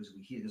dope. Because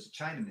there's a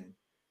Chinaman,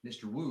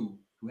 Mr. Wu,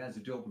 who has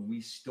the dope and we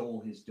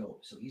stole his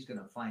dope. So he's going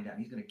to find out.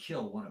 He's going to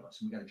kill one of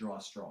us. And we got to draw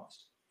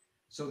straws.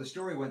 So the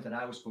story went that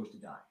I was supposed to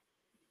die.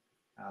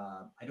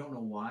 I don't know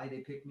why they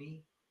picked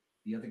me.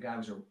 The other guy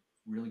was a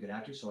really good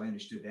actor, so I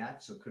understood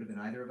that. So it could have been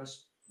either of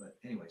us. But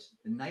anyways,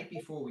 the night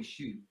before we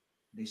shoot,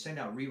 they send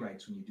out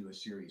rewrites when you do a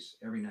series.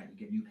 Every night you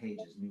get new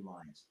pages, new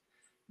lines.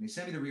 And they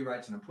send me the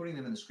rewrites, and I'm putting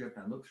them in the script.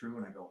 And I look through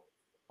and I go,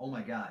 oh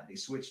my God, they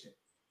switched it.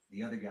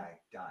 The other guy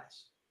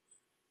dies.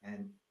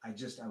 And I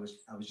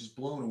was just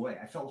blown away.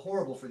 I felt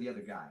horrible for the other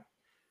guy.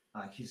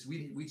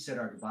 We'd said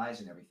our goodbyes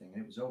and everything,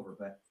 and it was over.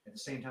 But at the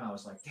same time, I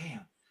was like,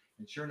 damn.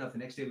 And sure enough, the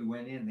next day we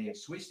went in, they had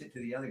switched it to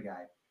the other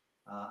guy.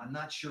 I'm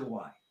not sure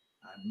why,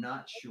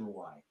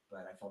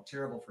 but I felt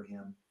terrible for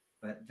him.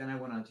 But then I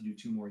went on to do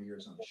 2 more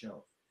years on the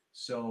show.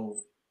 So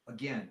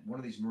again, one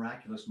of these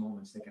miraculous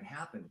moments that can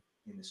happen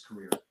in this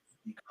career.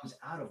 It comes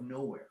out of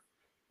nowhere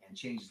and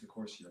changes the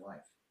course of your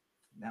life.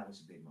 And that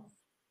was a big moment.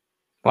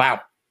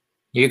 Wow.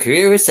 Your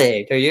career was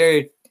saved, or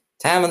your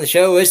time on the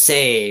show was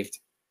saved.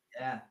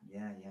 Yeah.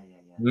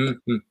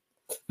 Mm-hmm.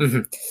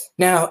 Mm-hmm.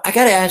 Now, I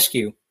got to ask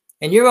you,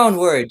 in your own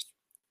words,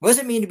 what does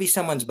it mean to be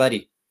someone's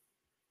buddy?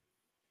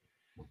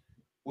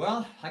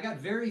 Well, I got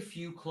very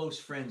few close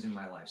friends in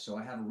my life, so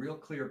I have a real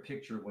clear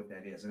picture of what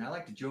that is. And I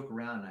like to joke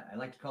around. I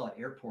like to call it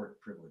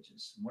airport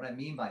privileges. And what I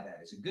mean by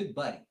that is a good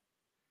buddy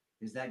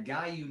is that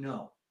guy you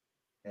know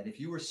that if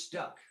you were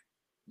stuck,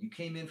 you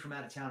came in from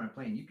out of town on a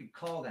plane, you could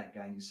call that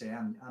guy and you say,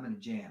 I'm in a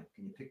jam.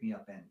 Can you pick me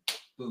up? And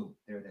boom,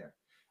 they're there.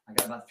 I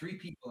got about 3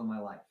 people in my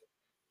life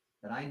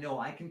that I know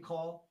I can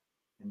call,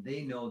 and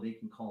they know they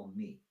can call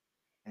me.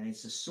 And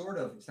it's it's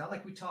not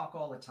like we talk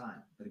all the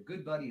time, but a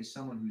good buddy is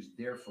someone who's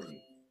there for you.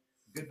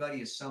 A good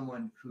buddy is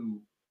someone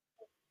who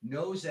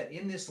knows that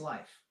in this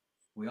life,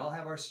 we all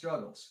have our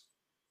struggles,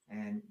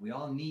 and we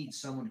all need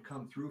someone to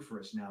come through for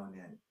us now and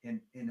then.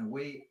 And in a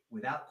way,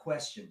 without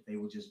question, they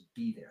will just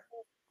be there.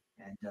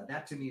 And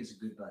that to me is a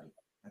good buddy.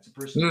 That's a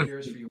person who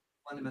cares for you on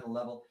a fundamental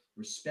level,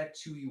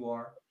 respects who you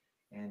are,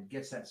 and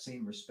gets that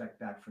same respect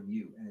back from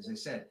you. And as I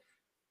said,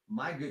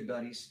 my good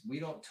buddies, we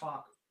don't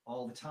talk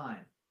all the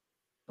time,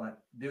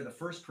 but they're the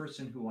first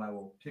person who I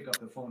will pick up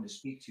the phone to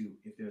speak to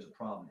if there's a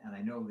problem. And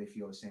I know they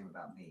feel the same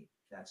about me.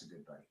 That's a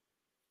good buddy.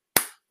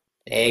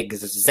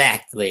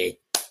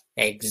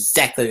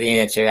 Exactly the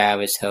answer I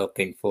was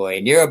hoping for.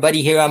 And you're a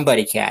buddy here on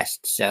BuddyCast,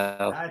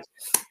 so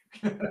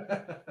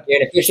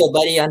you're an official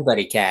buddy on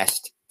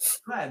BuddyCast.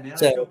 Glad, man. I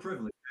feel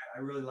privileged. I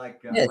really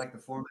like I like the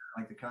format.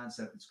 I like the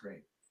concept. It's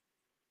great.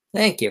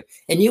 Thank you.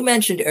 And you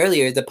mentioned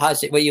earlier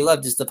what you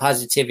loved is the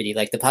positivity,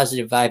 like the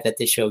positive vibe that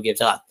this show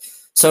gives off.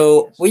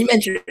 So we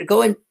mentioned,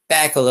 going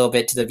back a little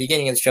bit to the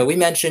beginning of the show, we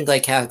mentioned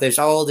like how there's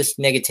all this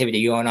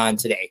negativity going on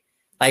today.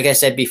 Like I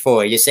said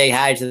before, you say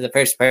hi to the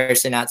first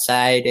person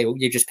outside,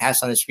 you just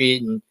pass on the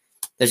street, and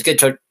there's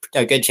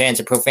a good chance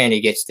a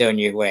profanity gets thrown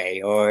your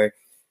way, or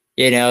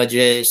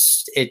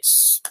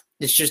it's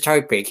just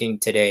heartbreaking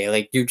today.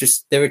 Like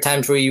there were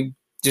times where you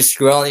just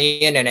scroll on the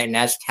internet and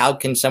ask, how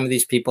can some of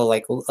these people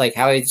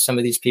how are some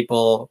of these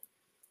people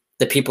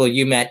the people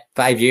you met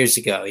 5 years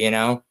ago,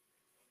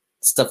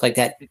 stuff like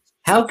that.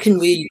 How can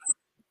we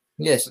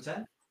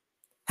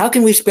how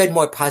can we spread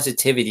more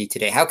positivity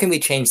today? How can we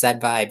change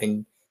that vibe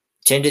and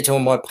change it to a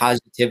more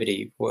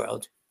positivity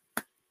world?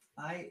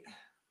 I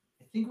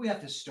think we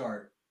have to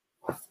start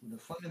with a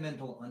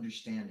fundamental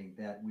understanding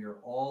that we are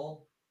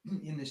all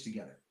in this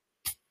together.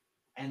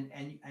 And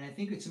I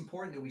think it's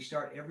important that we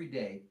start every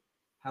day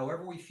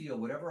however we feel,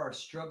 whatever our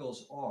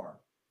struggles are,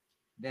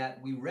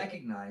 that we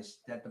recognize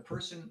that the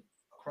person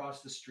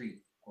across the street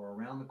or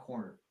around the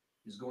corner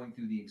is going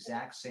through the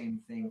exact same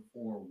thing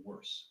or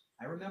worse.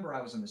 I remember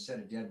I was on the set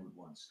of Deadwood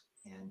once,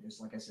 and there's,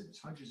 like I said,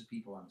 there's hundreds of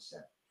people on the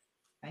set.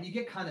 And you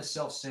get kind of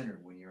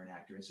self-centered when you're an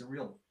actor. It's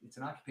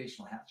an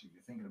occupational hazard.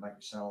 You're thinking about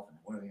yourself and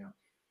what,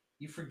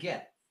 you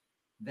forget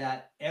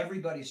that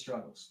everybody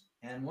struggles.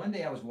 And one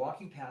day I was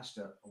walking past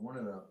one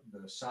of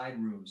the side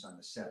rooms on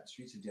the set,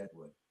 Streets of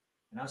Deadwood,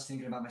 and I was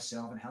thinking about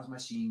myself and how's my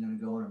scene going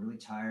to go? And I'm really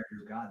tired.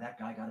 Or God, that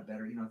guy got it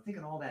better.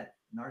 Thinking all that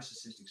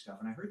narcissistic stuff.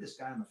 And I heard this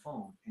guy on the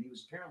phone, and he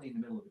was apparently in the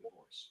middle of a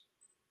divorce.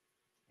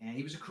 And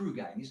he was a crew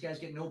guy. And these guys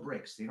get no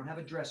breaks. They don't have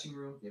a dressing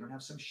room. They don't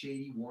have some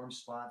shady, warm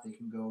spot. They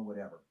can go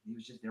whatever. He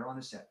was just there on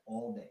the set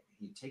all day.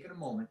 He'd taken a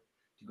moment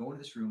to go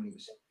into this room, and he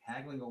was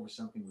haggling over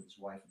something with his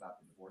wife about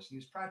the divorce. And he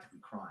was practically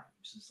crying.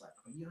 He was just like,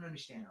 oh, you don't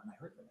understand. And I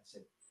heard that. I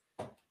said,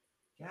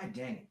 God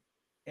dang it.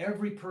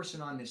 Every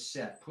person on this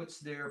set puts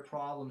their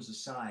problems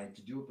aside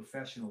to do a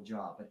professional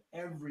job, but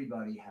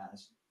everybody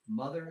has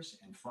mothers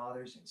and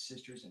fathers and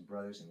sisters and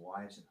brothers and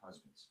wives and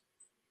husbands.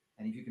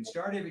 And if you can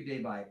start every day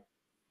by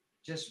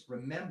just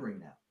remembering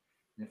that,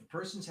 and if a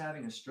person's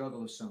having a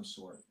struggle of some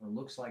sort or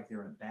looks like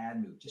they're in a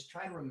bad mood, just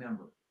try to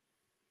remember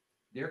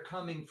they're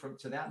coming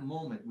to that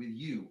moment with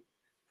you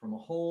from a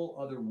whole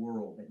other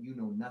world that you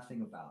know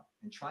nothing about,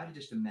 and try to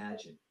just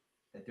imagine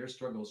that their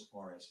struggles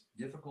are as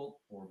difficult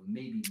or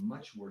maybe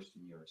much worse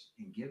than yours,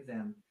 and give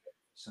them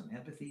some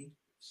empathy,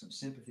 some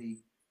sympathy,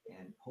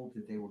 and hope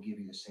that they will give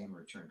you the same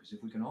return. Because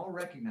if we can all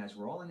recognize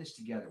we're all in this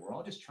together, we're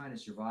all just trying to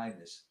survive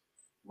this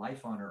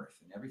life on earth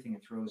and everything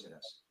it throws at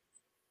us.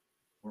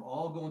 We're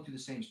all going through the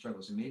same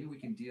struggles, and maybe we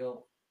can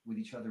deal with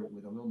each other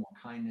with a little more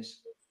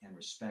kindness and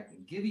respect,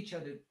 and give each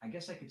other, I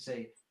guess I could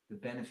say, the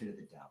benefit of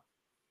the doubt.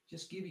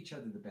 Just give each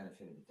other the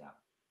benefit of the doubt,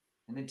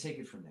 and then take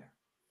it from there.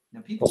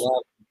 Now,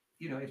 people,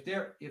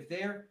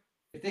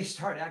 if they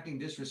start acting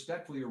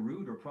disrespectfully or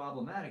rude or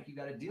problematic, you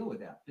got to deal with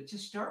that. But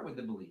just start with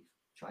the belief.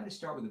 Try to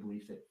start with the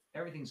belief that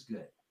everything's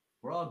good.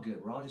 We're all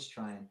good. We're all just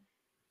trying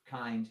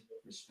kind,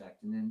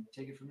 respect, and then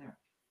take it from there.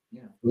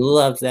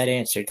 Love that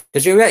answer,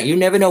 because you're right. You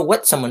never know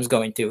what someone's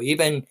going through.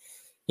 Even,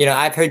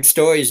 I've heard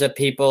stories of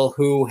people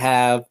who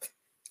have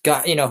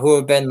got, who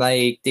have been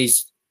like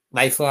these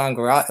lifelong,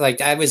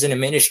 like I was in a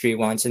ministry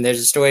once, and there's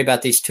a story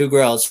about these two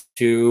girls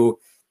who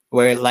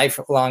were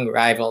lifelong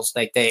rivals.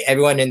 Like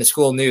everyone in the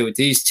school knew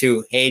these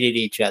two hated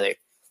each other.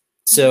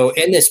 So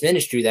in this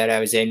ministry that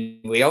I was in,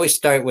 we always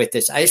start with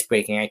this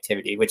ice-breaking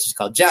activity, which is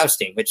called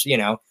jousting, which,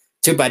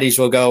 two buddies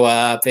will go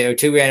up, or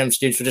two random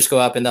students will just go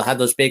up, and they'll have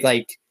those big,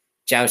 like,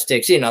 joust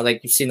sticks, like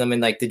you've seen them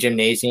in, like, the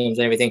gymnasiums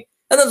and everything,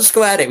 and they'll just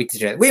go at it with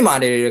each other. We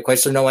monitor it, of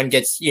course, so no one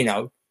gets,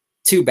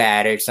 too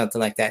bad or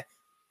something like that.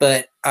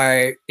 But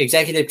our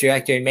executive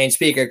director and main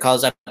speaker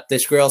calls up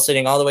this girl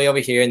sitting all the way over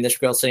here and this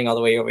girl sitting all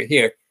the way over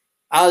here.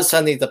 All of a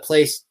sudden, the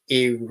place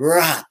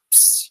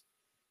erupts.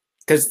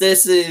 Because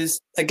this is,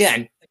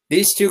 again,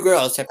 these two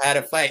girls have had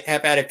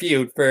a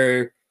feud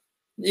for,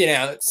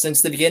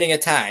 since the beginning of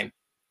time.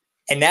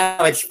 And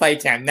now it's fight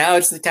time. Now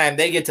it's the time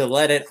they get to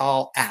let it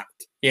all out,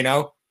 And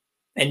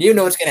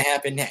what's going to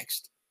happen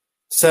next.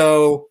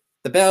 So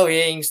the bell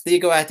rings, they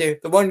go out there.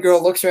 The one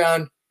girl looks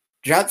around,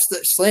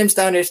 slams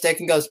down her stick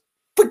and goes,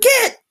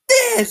 "Forget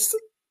this!"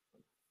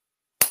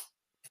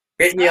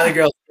 Right in the other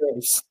girl's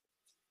face.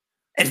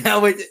 And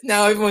now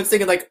everyone's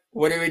thinking, like,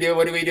 what do we do?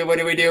 What do we do? What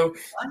do we do?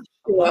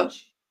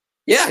 Lunch.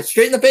 Yeah,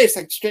 straight in the face,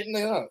 like straight in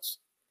the nose.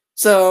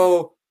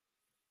 So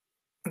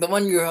the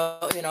one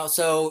girl,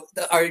 so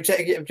our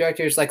executive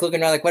director is like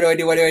looking around, like, what do I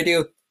do? What do I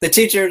do? The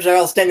teachers are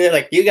all standing there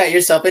like, you got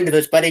yourself into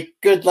this, buddy.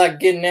 Good luck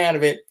getting out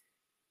of it.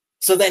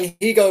 So then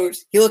he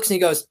looks and he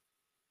goes,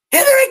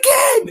 "Hit her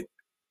again!"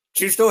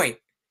 True story.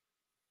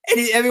 And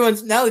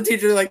now the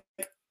teachers are like,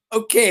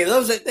 okay,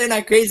 they're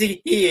not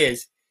crazy. He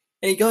is.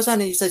 And he goes on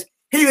and he says,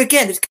 "Hit her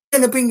again. It's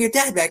going to bring your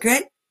dad back,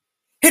 right?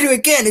 Hit her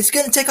again. It's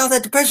going to take all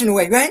that depression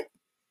away, right?"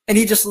 And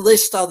he just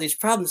lists all these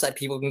problems that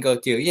people can go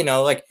through,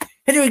 like,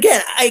 "Hit her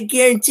again. I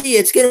guarantee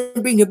it's going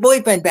to bring your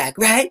boyfriend back,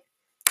 right?"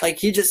 Like,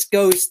 he just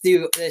goes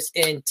through this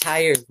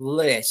entire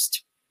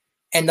list.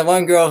 And the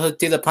one girl who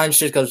threw the punch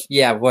just goes,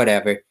 "Yeah,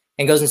 whatever,"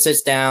 and goes and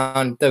sits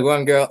down. The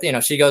one girl,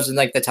 she goes in,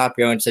 like, the top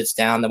row and sits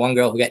down. The one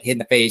girl who got hit in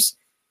the face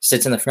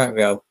sits in the front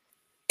row.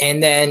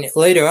 And then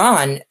later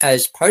on,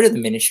 as part of the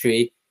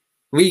ministry,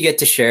 we get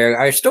to share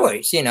our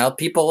stories.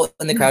 People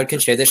in the crowd can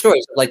share their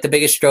stories, like the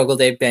biggest struggle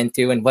they've been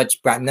through and what's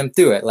brought them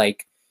through it.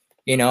 Like,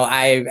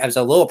 I, as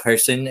a little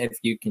person, if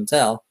you can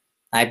tell,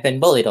 I've been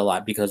bullied a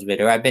lot because of it,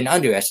 or I've been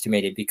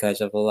underestimated because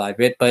of a lot of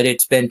it. But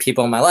it's been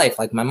people in my life,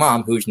 like my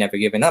mom, who's never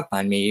given up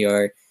on me,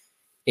 or,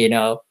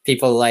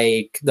 people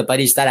like the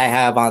buddies that I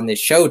have on this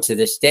show to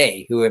this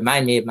day who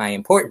remind me of my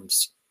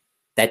importance,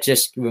 that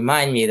just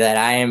remind me that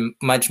I am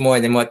much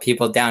more than what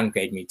people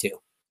downgrade me to.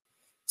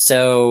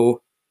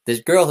 So this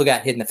girl who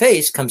got hit in the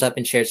face comes up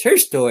and shares her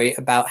story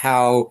about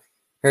how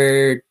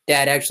her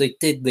dad actually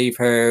did leave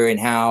her, and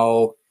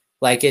how,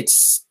 like,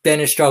 it's been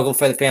a struggle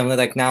for the family.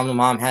 Like, now the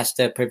mom has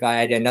to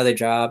provide another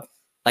job.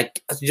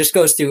 like just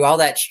goes through all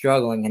that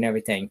struggling and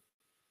everything.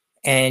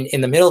 And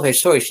in the middle of her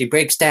story, she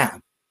breaks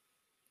down.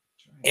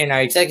 And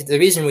the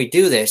reason we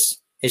do this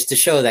is to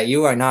show that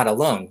you are not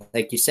alone.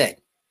 Like you said,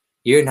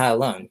 you're not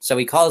alone. So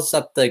he calls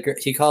up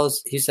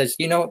he says,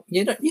 you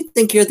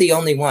think you're the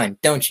only one,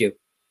 don't you?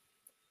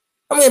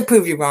 I'm going to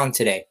prove you wrong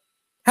today.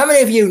 How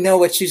many of you know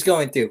what she's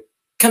going through?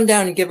 Come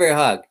down and give her a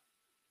hug.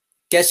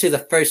 Guess who the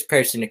first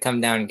person to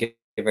come down and give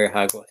her a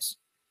hug was?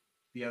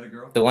 The other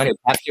girl? The one who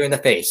tapped you in the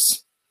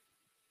face.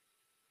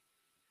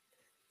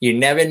 You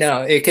never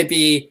know. It could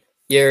be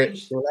your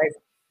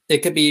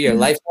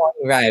lifelong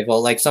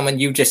rival, like someone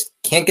you just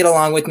can't get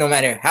along with no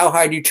matter how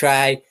hard you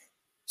try.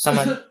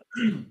 Someone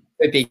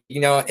could be,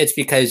 it's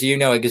because you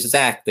know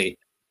exactly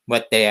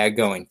what they are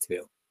going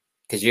through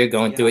because you're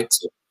going through it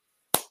too.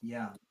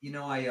 Yeah.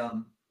 I,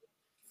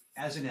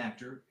 as an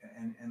actor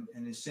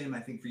and the same, I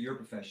think for your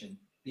profession,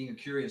 being a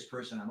curious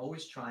person, I'm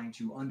always trying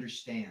to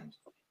understand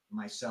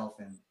myself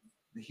and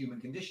the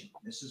human condition.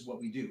 This is what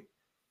we do.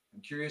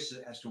 I'm curious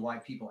as to why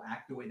people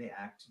act the way they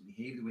act,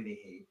 behave the way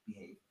they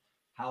behave,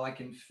 how I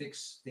can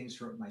fix things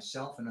for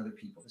myself and other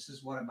people. This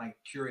is what my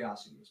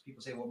curiosity is.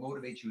 People say, what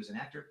motivates you as an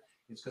actor?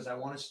 It's because I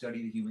want to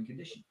study the human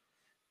condition.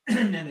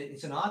 And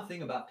it's an odd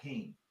thing about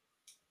pain.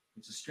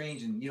 It's a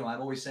strange, and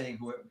I'm always saying,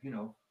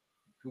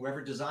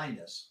 whoever designed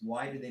us,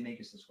 why did they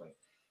make us this way?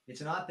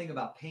 It's an odd thing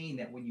about pain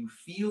that when you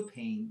feel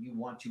pain, you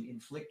want to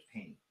inflict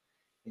pain.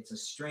 It's a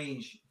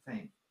strange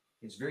thing.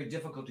 It's very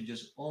difficult to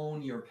just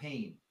own your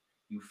pain.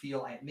 You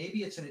feel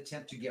maybe it's an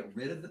attempt to get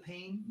rid of the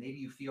pain. Maybe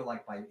you feel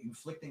like by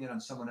inflicting it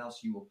on someone else,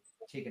 you will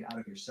take it out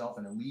of yourself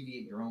and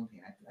alleviate your own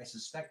pain. I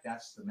suspect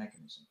that's the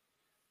mechanism,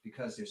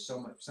 because there's so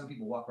much. Some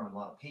people walk around a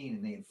lot of pain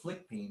and they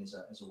inflict pain as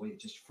a way to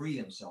just free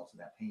themselves of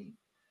that pain.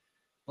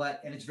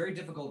 And it's very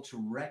difficult to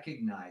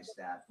recognize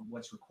that. But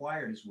what's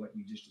required is what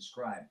you just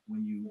described.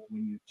 When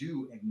you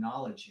do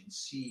acknowledge and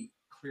see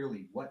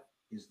clearly what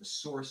is the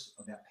source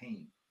of that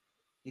pain,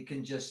 it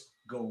can just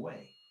go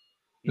away.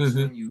 It's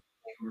when you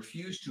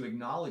refuse to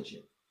acknowledge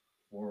it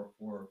or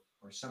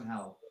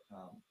somehow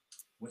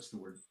what's the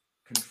word,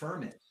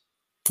 confirm it.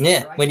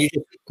 Yeah, right?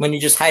 when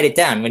you just hide it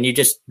down, when you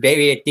just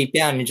bury it deep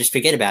down and just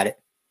forget about it.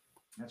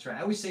 That's right.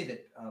 I always say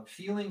that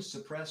feelings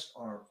suppressed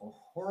are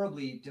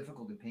horribly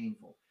difficult and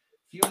painful.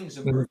 Feelings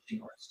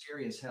emerging are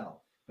scary as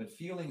hell, but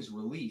feelings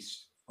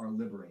released are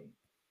liberating.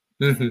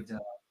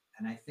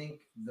 And I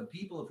think the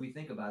people, if we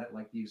think about it,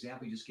 like the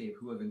example you just gave,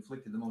 who have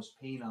inflicted the most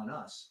pain on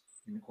us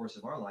in the course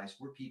of our lives,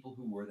 were people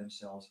who were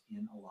themselves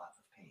in a lot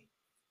of pain.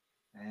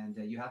 And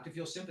you have to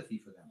feel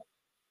sympathy for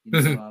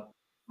them.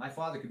 My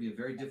father could be a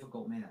very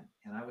difficult man.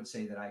 And I would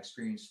say that I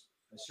experienced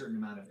a certain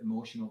amount of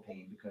emotional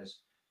pain because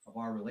of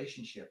our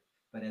relationship.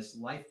 But as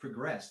life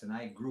progressed and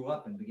I grew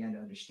up and began to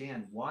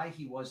understand why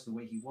he was the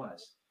way he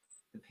was,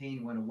 the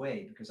pain went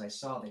away because I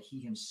saw that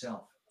he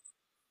himself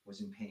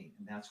was in pain.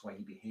 And that's why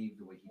he behaved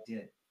the way he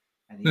did.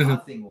 And the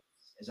odd thing was,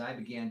 as I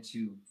began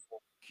to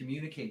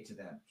communicate to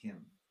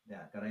him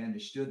that I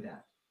understood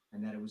that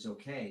and that it was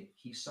okay,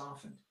 he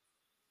softened.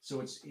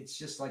 So it's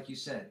just like you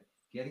said,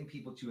 getting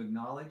people to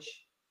acknowledge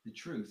the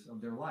truth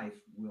of their life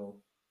will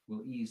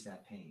ease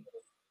that pain.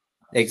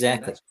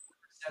 Exactly. So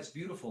that's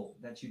beautiful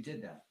that you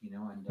did that,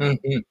 and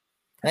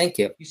Thank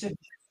you. You said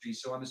history,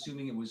 so I'm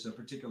assuming it was a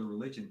particular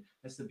religion.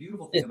 That's the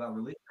beautiful thing about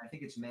religion. I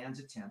think it's man's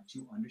attempt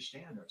to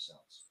understand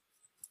ourselves.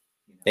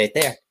 Right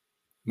there.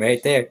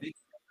 Right there.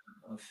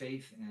 Of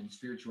faith and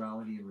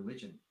spirituality and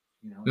religion,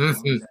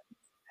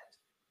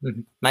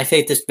 My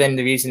faith has been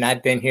the reason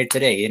I've been here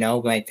today,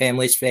 my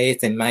family's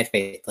faith and my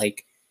faith.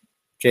 Like,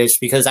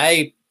 just because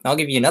I'll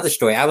give you another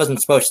story. I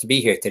wasn't supposed to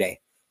be here today.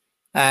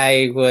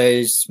 My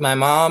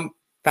mom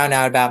found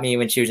out about me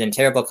when she was in a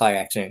terrible car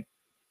accident.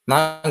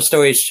 Long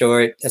story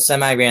short, a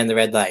semi ran the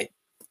red light.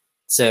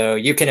 So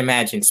you can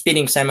imagine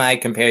speeding semi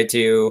compared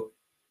to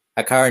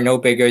a car no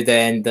bigger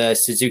than the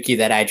Suzuki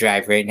that I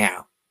drive right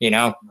now,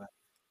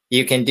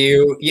 You can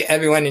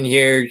everyone in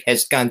here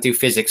has gone through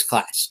physics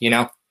class,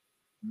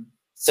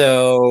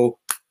 So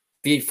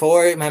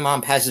before my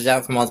mom passes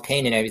out from all the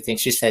pain and everything,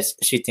 she says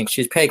she thinks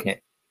she's pregnant.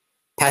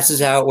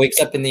 Passes out, wakes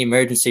up in the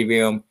emergency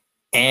room,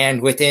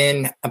 and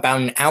within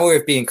about an hour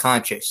of being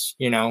conscious,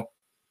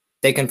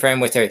 they confirm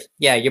with her,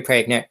 yeah, you're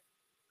pregnant,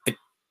 but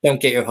don't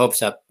get your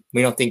hopes up.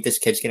 We don't think this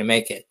kid's going to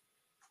make it.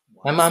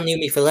 Wow. My mom knew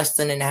me for less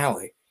than an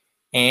hour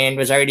and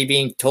was already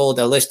being told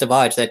a list of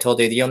odds that told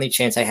her the only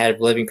chance I had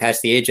of living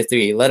past the age of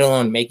 3, let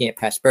alone making it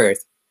past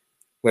birth,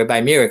 were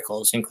by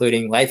miracles,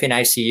 including life in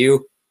ICU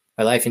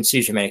or life in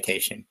seizure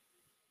medication.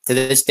 To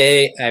this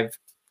day,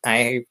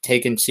 I've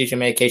taken seizure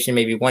medication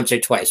maybe once or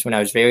twice when I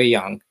was very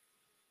young.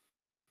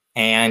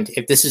 And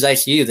if this is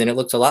ICU, then it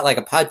looks a lot like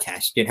a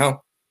podcast,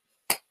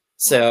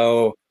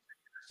 So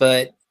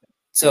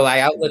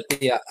I outlived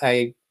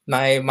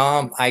my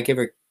mom, I give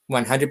her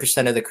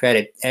 100% of the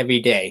credit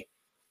every day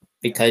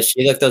because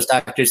she looked those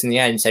doctors in the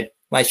eye and said,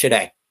 why should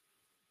I?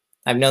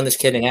 I've known this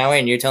kid an hour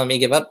and you're telling me to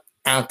give up?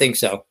 I don't think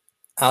so.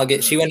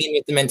 She went in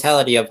with the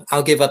mentality of,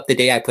 I'll give up the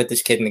day I put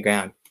this kid in the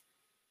ground.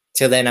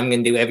 Till then, I'm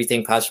going to do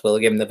everything possible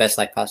to give him the best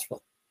life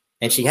possible.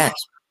 And she has.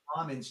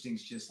 mom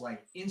instincts just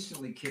like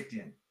instantly kicked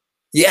in.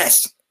 Yes.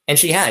 And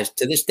she has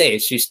to this day.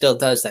 She still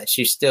does that.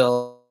 She's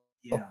still,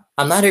 Yeah.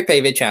 I'm not her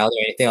favorite child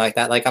or anything like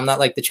that. Like, I'm not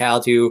like the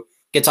child who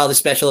gets all the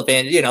special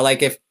advantage. You know,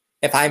 like if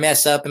I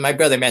mess up and my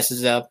brother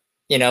messes up,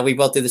 you know, we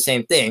both do the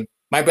same thing.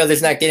 My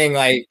brother's not getting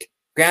like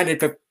grounded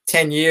for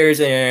 10 years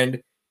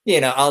and, you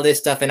know, all this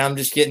stuff. And I'm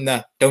just getting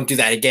the, don't do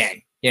that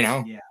again, you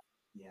know? Yeah.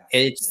 Yeah.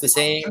 It's the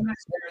same.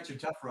 Sometimes parents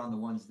are tougher on the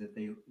ones that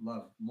they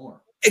love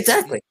more.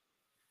 Exactly.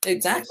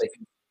 Exactly.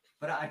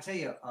 But I tell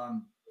you,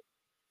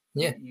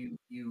 Yeah.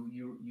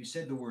 You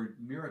said the word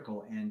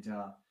miracle, and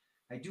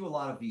I do a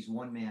lot of these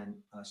one-man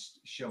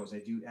shows. I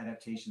do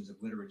adaptations of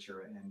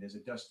literature, and there's a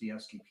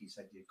Dostoevsky piece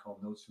I did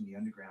called Notes from the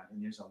Underground,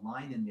 and there's a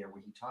line in there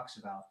where he talks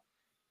about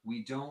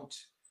we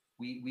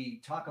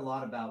talk a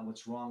lot about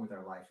what's wrong with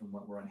our life and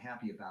what we're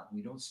unhappy about.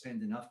 We don't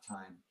spend enough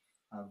time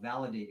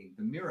validating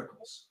the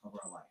miracles of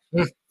our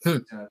life.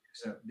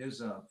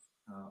 There's a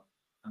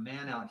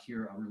man out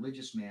here, a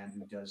religious man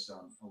who does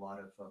a lot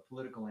of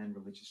political and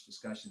religious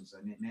discussions,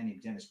 a man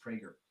named Dennis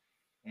Prager.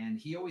 And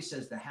he always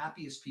says the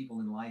happiest people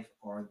in life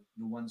are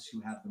the ones who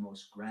have the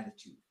most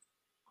gratitude.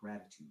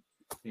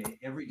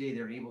 Every day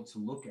they're able to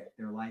look at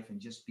their life and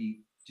just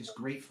be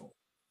grateful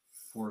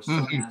for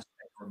some aspect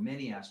or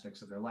many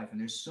aspects of their life. And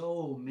there's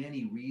so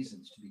many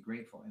reasons to be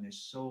grateful. And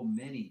there's so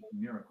many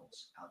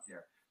miracles out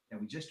there that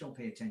we just don't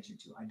pay attention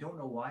to. I don't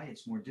know why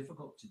it's more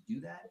difficult to do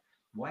that,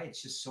 why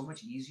it's just so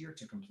much easier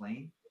to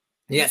complain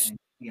and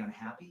be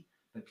unhappy,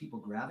 but people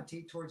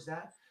gravitate towards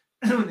that.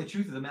 And the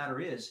truth of the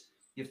matter is,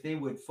 if they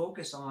would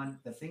focus on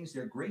the things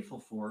they're grateful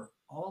for,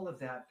 all of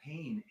that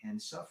pain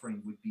and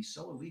suffering would be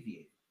so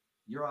alleviated.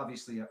 You're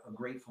obviously a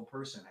grateful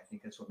person. I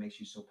think that's what makes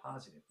you so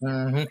positive.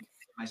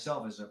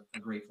 Myself as a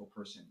grateful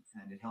person,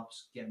 and it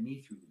helps get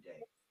me through the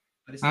day.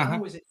 But it's not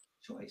always a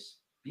choice.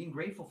 Being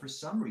grateful for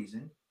some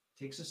reason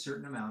takes a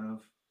certain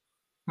amount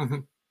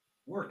of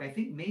work. I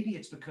think maybe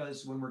it's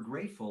because when we're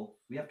grateful,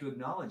 we have to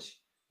acknowledge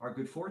our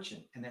good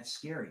fortune, and that's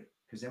scary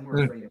because then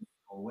we're afraid it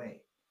will go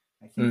away.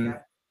 I think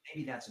that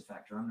maybe that's a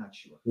factor. I'm not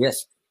sure.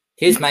 Yes.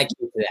 Here's my key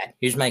to that.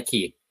 Here's my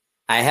key.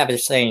 I have a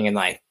saying in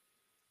life.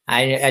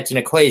 It's an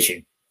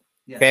equation.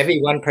 Yes. For every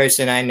one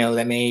person I know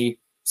that may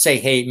say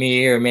hate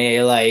me or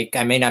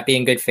I may not be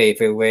in good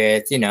favor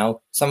with, you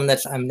know, someone that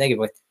I'm negative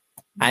with,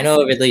 I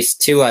know of at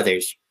least 2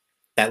 others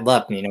that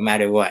love me no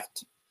matter what.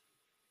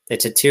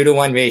 It's a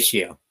 2-to-1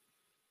 ratio.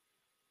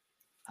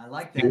 I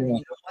like that. You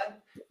know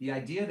what? The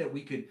idea that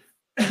we could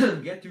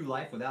get through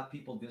life without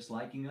people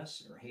disliking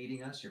us or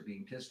hating us or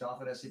being pissed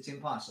off at us, it's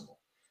impossible.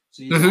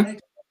 So you gotta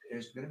expect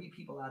there's going to be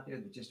people out there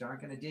that just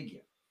aren't going to dig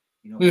you.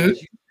 You know,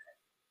 as you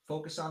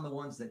focus on the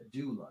ones that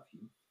do love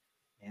you,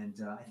 and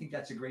I think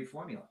that's a great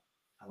formula.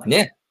 I like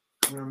that.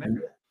 I'm going to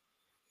remember that.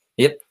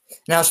 Yep.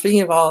 Now,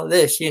 speaking of all of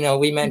this, you know,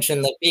 we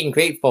mentioned like being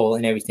grateful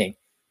and everything.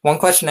 One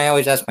question I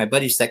always ask my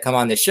buddies that come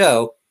on the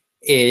show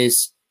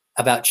is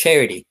about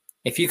charity.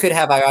 If you could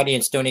have our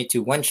audience donate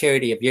to one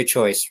charity of your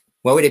choice,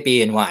 what would it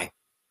be and why?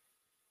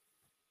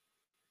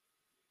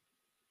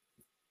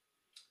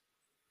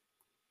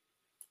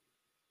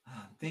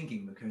 I'm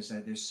thinking because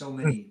there's so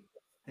many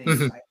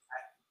things.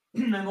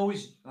 I'm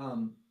always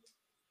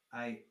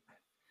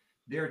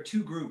there are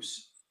 2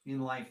 groups in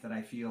life that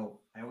I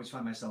feel I always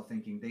find myself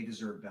thinking they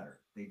deserve better.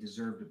 They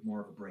deserved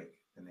more of a break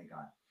than they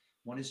got.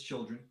 One is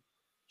children,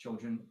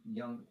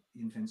 young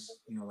infants,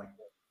 you know, like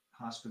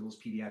hospitals,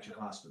 pediatric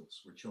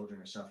hospitals, where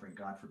children are suffering,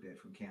 God forbid,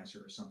 from cancer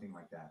or something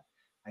like that.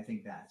 I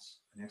think that's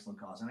an excellent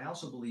cause. And I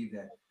also believe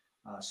that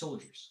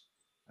soldiers,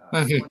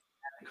 have the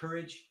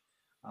courage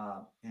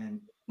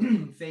and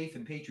faith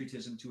and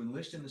patriotism to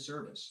enlist in the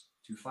service,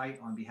 to fight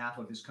on behalf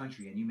of his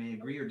country. And you may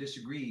agree or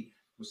disagree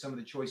with some of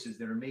the choices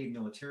that are made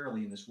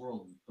militarily in this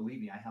world.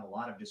 Believe me, I have a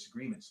lot of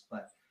disagreements,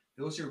 but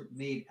those are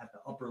made at the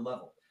upper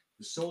level.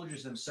 The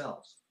soldiers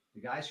themselves,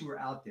 the guys who are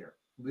out there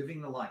living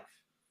the life,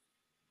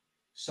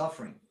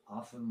 suffering,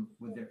 often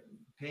with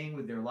paying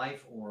with their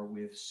life or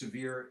with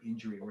severe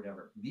injury or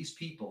whatever, these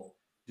people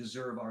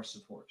deserve our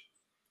support.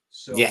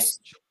 So yes,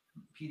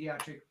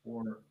 pediatric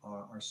or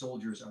our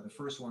soldiers are the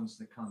first ones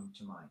that come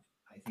to mind.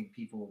 I think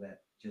people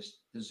that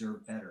just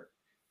deserve better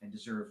and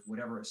deserve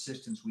whatever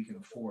assistance we can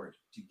afford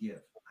to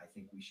give. I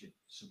think we should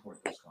support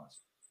those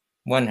causes.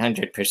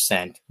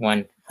 100%.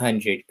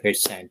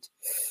 100%.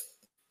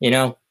 You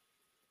know,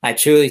 I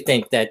truly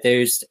think that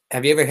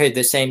have you ever heard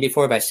this saying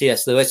before by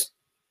C.S. Lewis?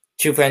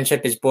 True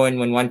friendship is born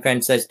when one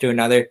friend says to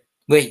another,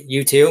 wait,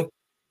 you too?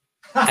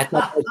 I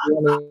thought I was the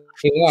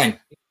only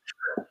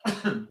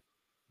one.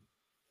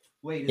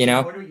 Wait, you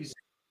know, what are you saying?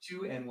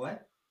 Two and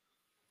what?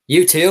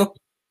 You too?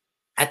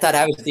 I thought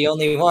I was the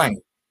only one.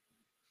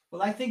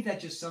 Well, I think that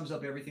just sums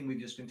up everything we've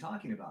just been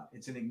talking about.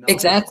 It's an acknowledgement.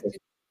 Exactly.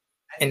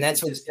 And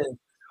that's what's going to...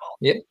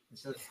 Yep.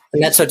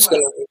 And that's what's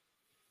going to...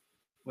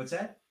 What's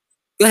that?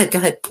 Go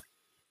ahead.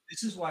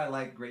 This is why I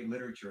like great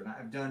literature.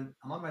 And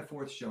I'm on my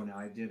 4th show now.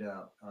 I did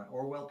an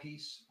Orwell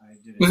piece. I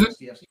did a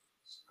Dostoevsky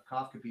piece, a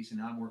Kafka piece, and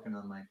now I'm working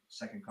on my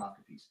 2nd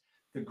Kafka piece.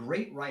 The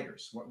great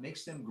writers, what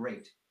makes them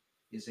great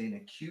is an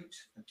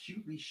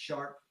acutely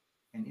sharp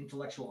an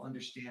intellectual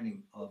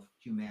understanding of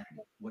humanity,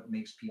 what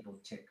makes people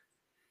tick.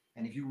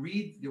 And if you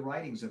read the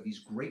writings of these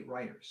great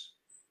writers,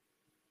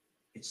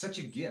 it's such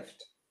a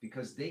gift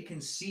because they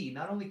can see,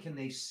 not only can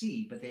they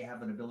see, but they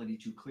have an ability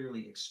to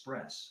clearly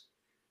express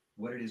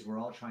what it is we're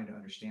all trying to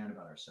understand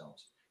about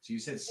ourselves. So you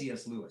said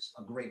C.S. Lewis,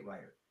 a great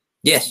writer.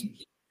 Yes. He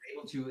was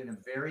able to, in a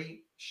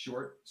very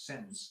short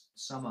sentence,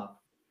 sum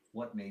up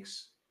what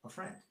makes a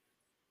friend.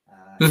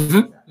 I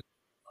love that.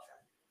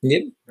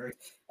 Yep.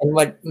 And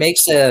what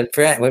makes a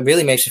friend, what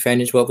really makes a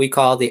friend is what we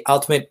call the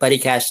ultimate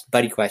buddycast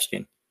buddy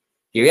question.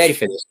 You ready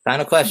for this?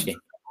 Final question.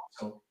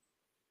 So,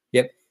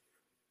 yep.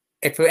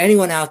 If for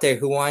anyone out there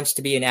who wants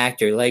to be an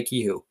actor like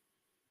you,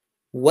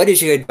 what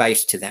is your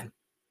advice to them?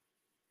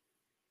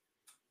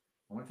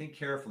 I want to think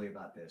carefully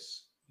about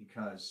this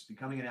because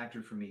becoming an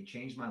actor for me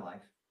changed my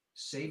life,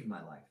 saved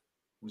my life,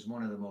 was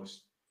one of the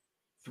most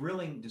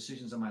thrilling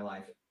decisions of my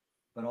life,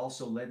 but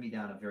also led me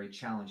down a very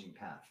challenging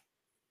path.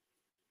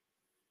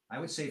 I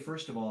would say,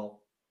 first of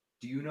all,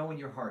 do you know in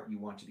your heart you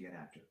want to be an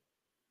actor?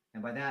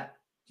 And by that,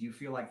 do you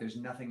feel like there's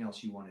nothing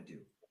else you want to do?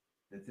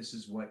 That this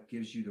is what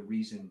gives you the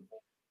reason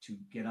to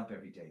get up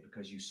every day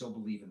because you so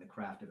believe in the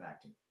craft of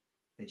acting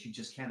that you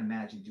just can't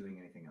imagine doing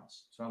anything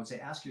else. So I would say,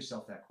 ask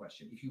yourself that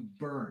question. If you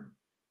burn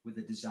with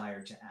a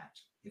desire to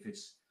act, if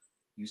it's,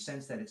 you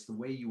sense that it's the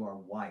way you are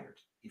wired,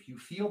 if you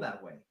feel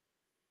that way,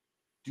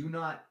 do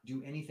not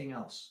do anything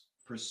else.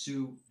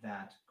 Pursue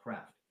that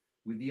craft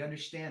with the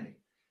understanding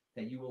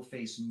that you will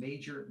face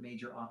major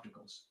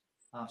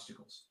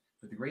obstacles.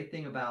 But the great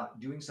thing about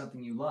doing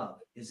something you love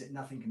is that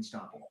nothing can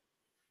stop you.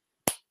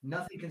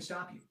 Nothing can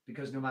stop you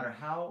because no matter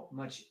how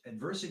much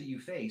adversity you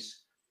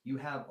face, you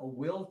have a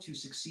will to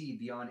succeed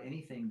beyond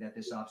anything that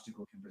this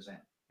obstacle can present.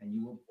 And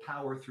you will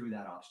power through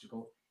that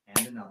obstacle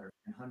and another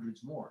and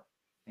hundreds more.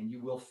 And you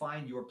will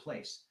find your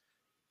place.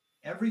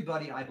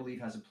 Everybody, I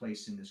believe, has a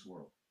place in this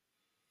world.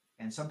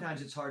 And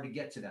sometimes it's hard to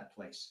get to that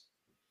place.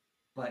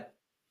 But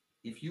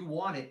if you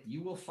want it,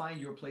 you will find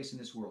your place in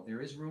this world.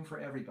 There is room for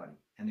everybody,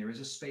 and there is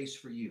a space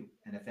for you.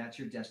 And if that's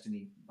your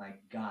destiny, by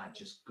God,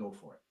 just go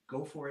for it.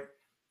 Go for it.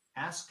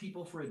 Ask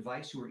people for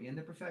advice who are in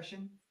the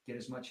profession. Get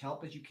as much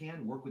help as you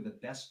can. Work with the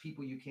best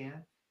people you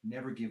can.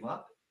 Never give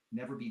up.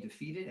 Never be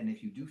defeated. And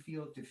if you do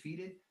feel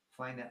defeated,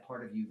 find that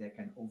part of you that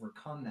can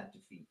overcome that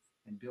defeat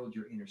and build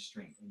your inner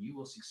strength. And you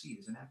will succeed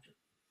as an actor.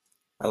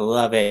 I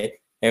love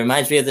it. It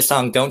reminds me of the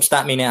song "Don't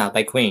Stop Me Now"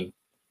 by Queen.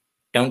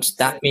 Don't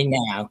stop me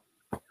now.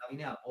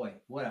 Now, boy,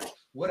 what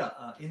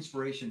a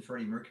inspiration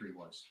Freddie Mercury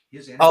was.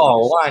 His energy.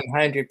 Oh,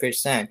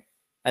 100%.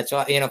 That's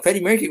why,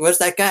 Freddie Mercury was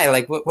that guy.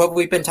 Like what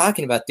we've been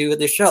talking about through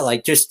the show.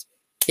 Like, just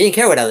he didn't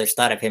care what others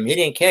thought of him. He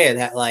didn't care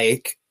that,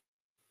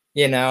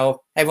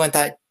 everyone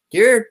thought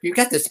you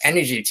got this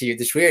energy to you,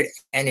 this weird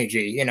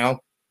energy.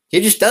 He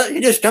just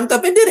jumped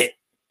up and did it.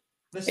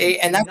 Listen,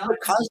 and that's what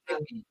caused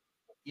it.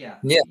 Yeah.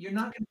 You're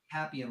not going to be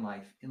happy in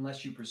life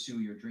unless you pursue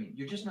your dream.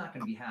 You're just not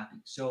going to be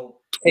happy. So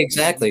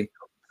exactly.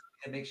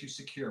 That makes you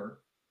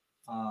secure,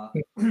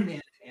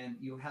 and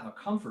you have a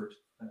comfort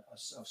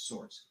of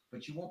sorts,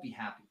 but you won't be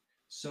happy.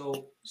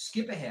 So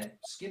skip ahead,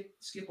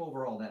 skip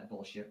over all that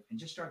bullshit, and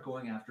just start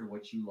going after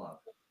what you love,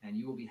 and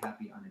you will be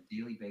happy on a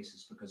daily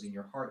basis because in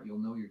your heart you'll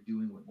know you're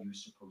doing what you're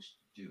supposed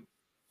to do,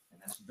 and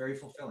that's very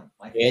fulfilling.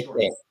 Life is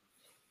short.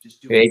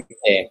 Just do it.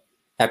 There.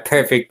 A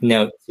perfect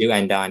note to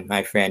end on,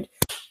 my friend.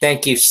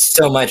 Thank you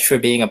so much for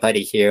being a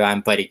buddy here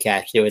on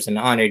BuddyCast. It was an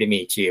honor to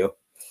meet you. It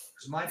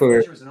was my pleasure.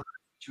 It was an honor to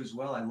meet you as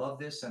well. I love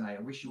this, and I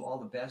wish you all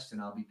the best,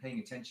 and I'll be paying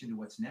attention to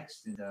what's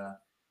next, and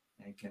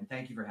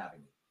thank you for having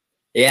me.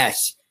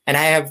 Yes, and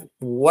I have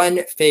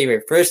one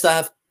favor. First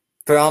off,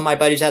 for all my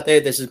buddies out there,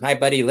 this is my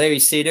buddy Larry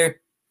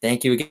Cedar.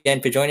 Thank you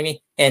again for joining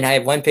me, and I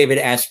have one favor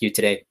to ask you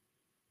today.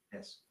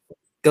 Yes.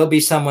 Go be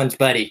someone's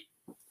buddy.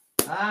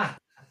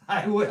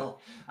 I will.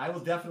 I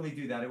will definitely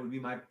do that. It would be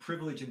my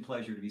privilege and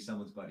pleasure to be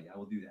someone's buddy. I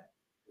will do that.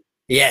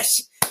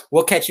 Yes.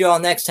 We'll catch you all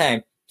next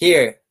time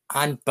here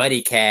on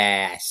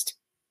BuddyCast.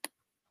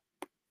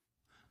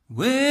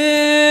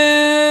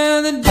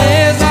 Well, the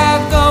days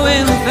are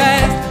going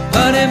fast.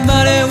 Buddy,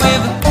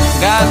 we've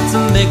got to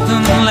make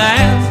them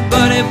last.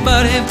 Buddy,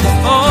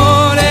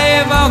 before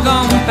they've all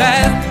gone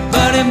past.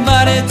 Buddy,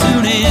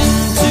 tune in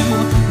to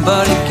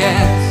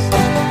BuddyCast.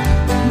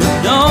 No,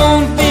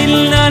 don't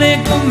be none,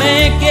 it can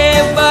make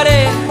it,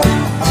 buddy,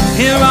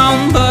 here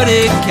on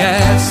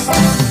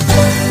BuddyCast.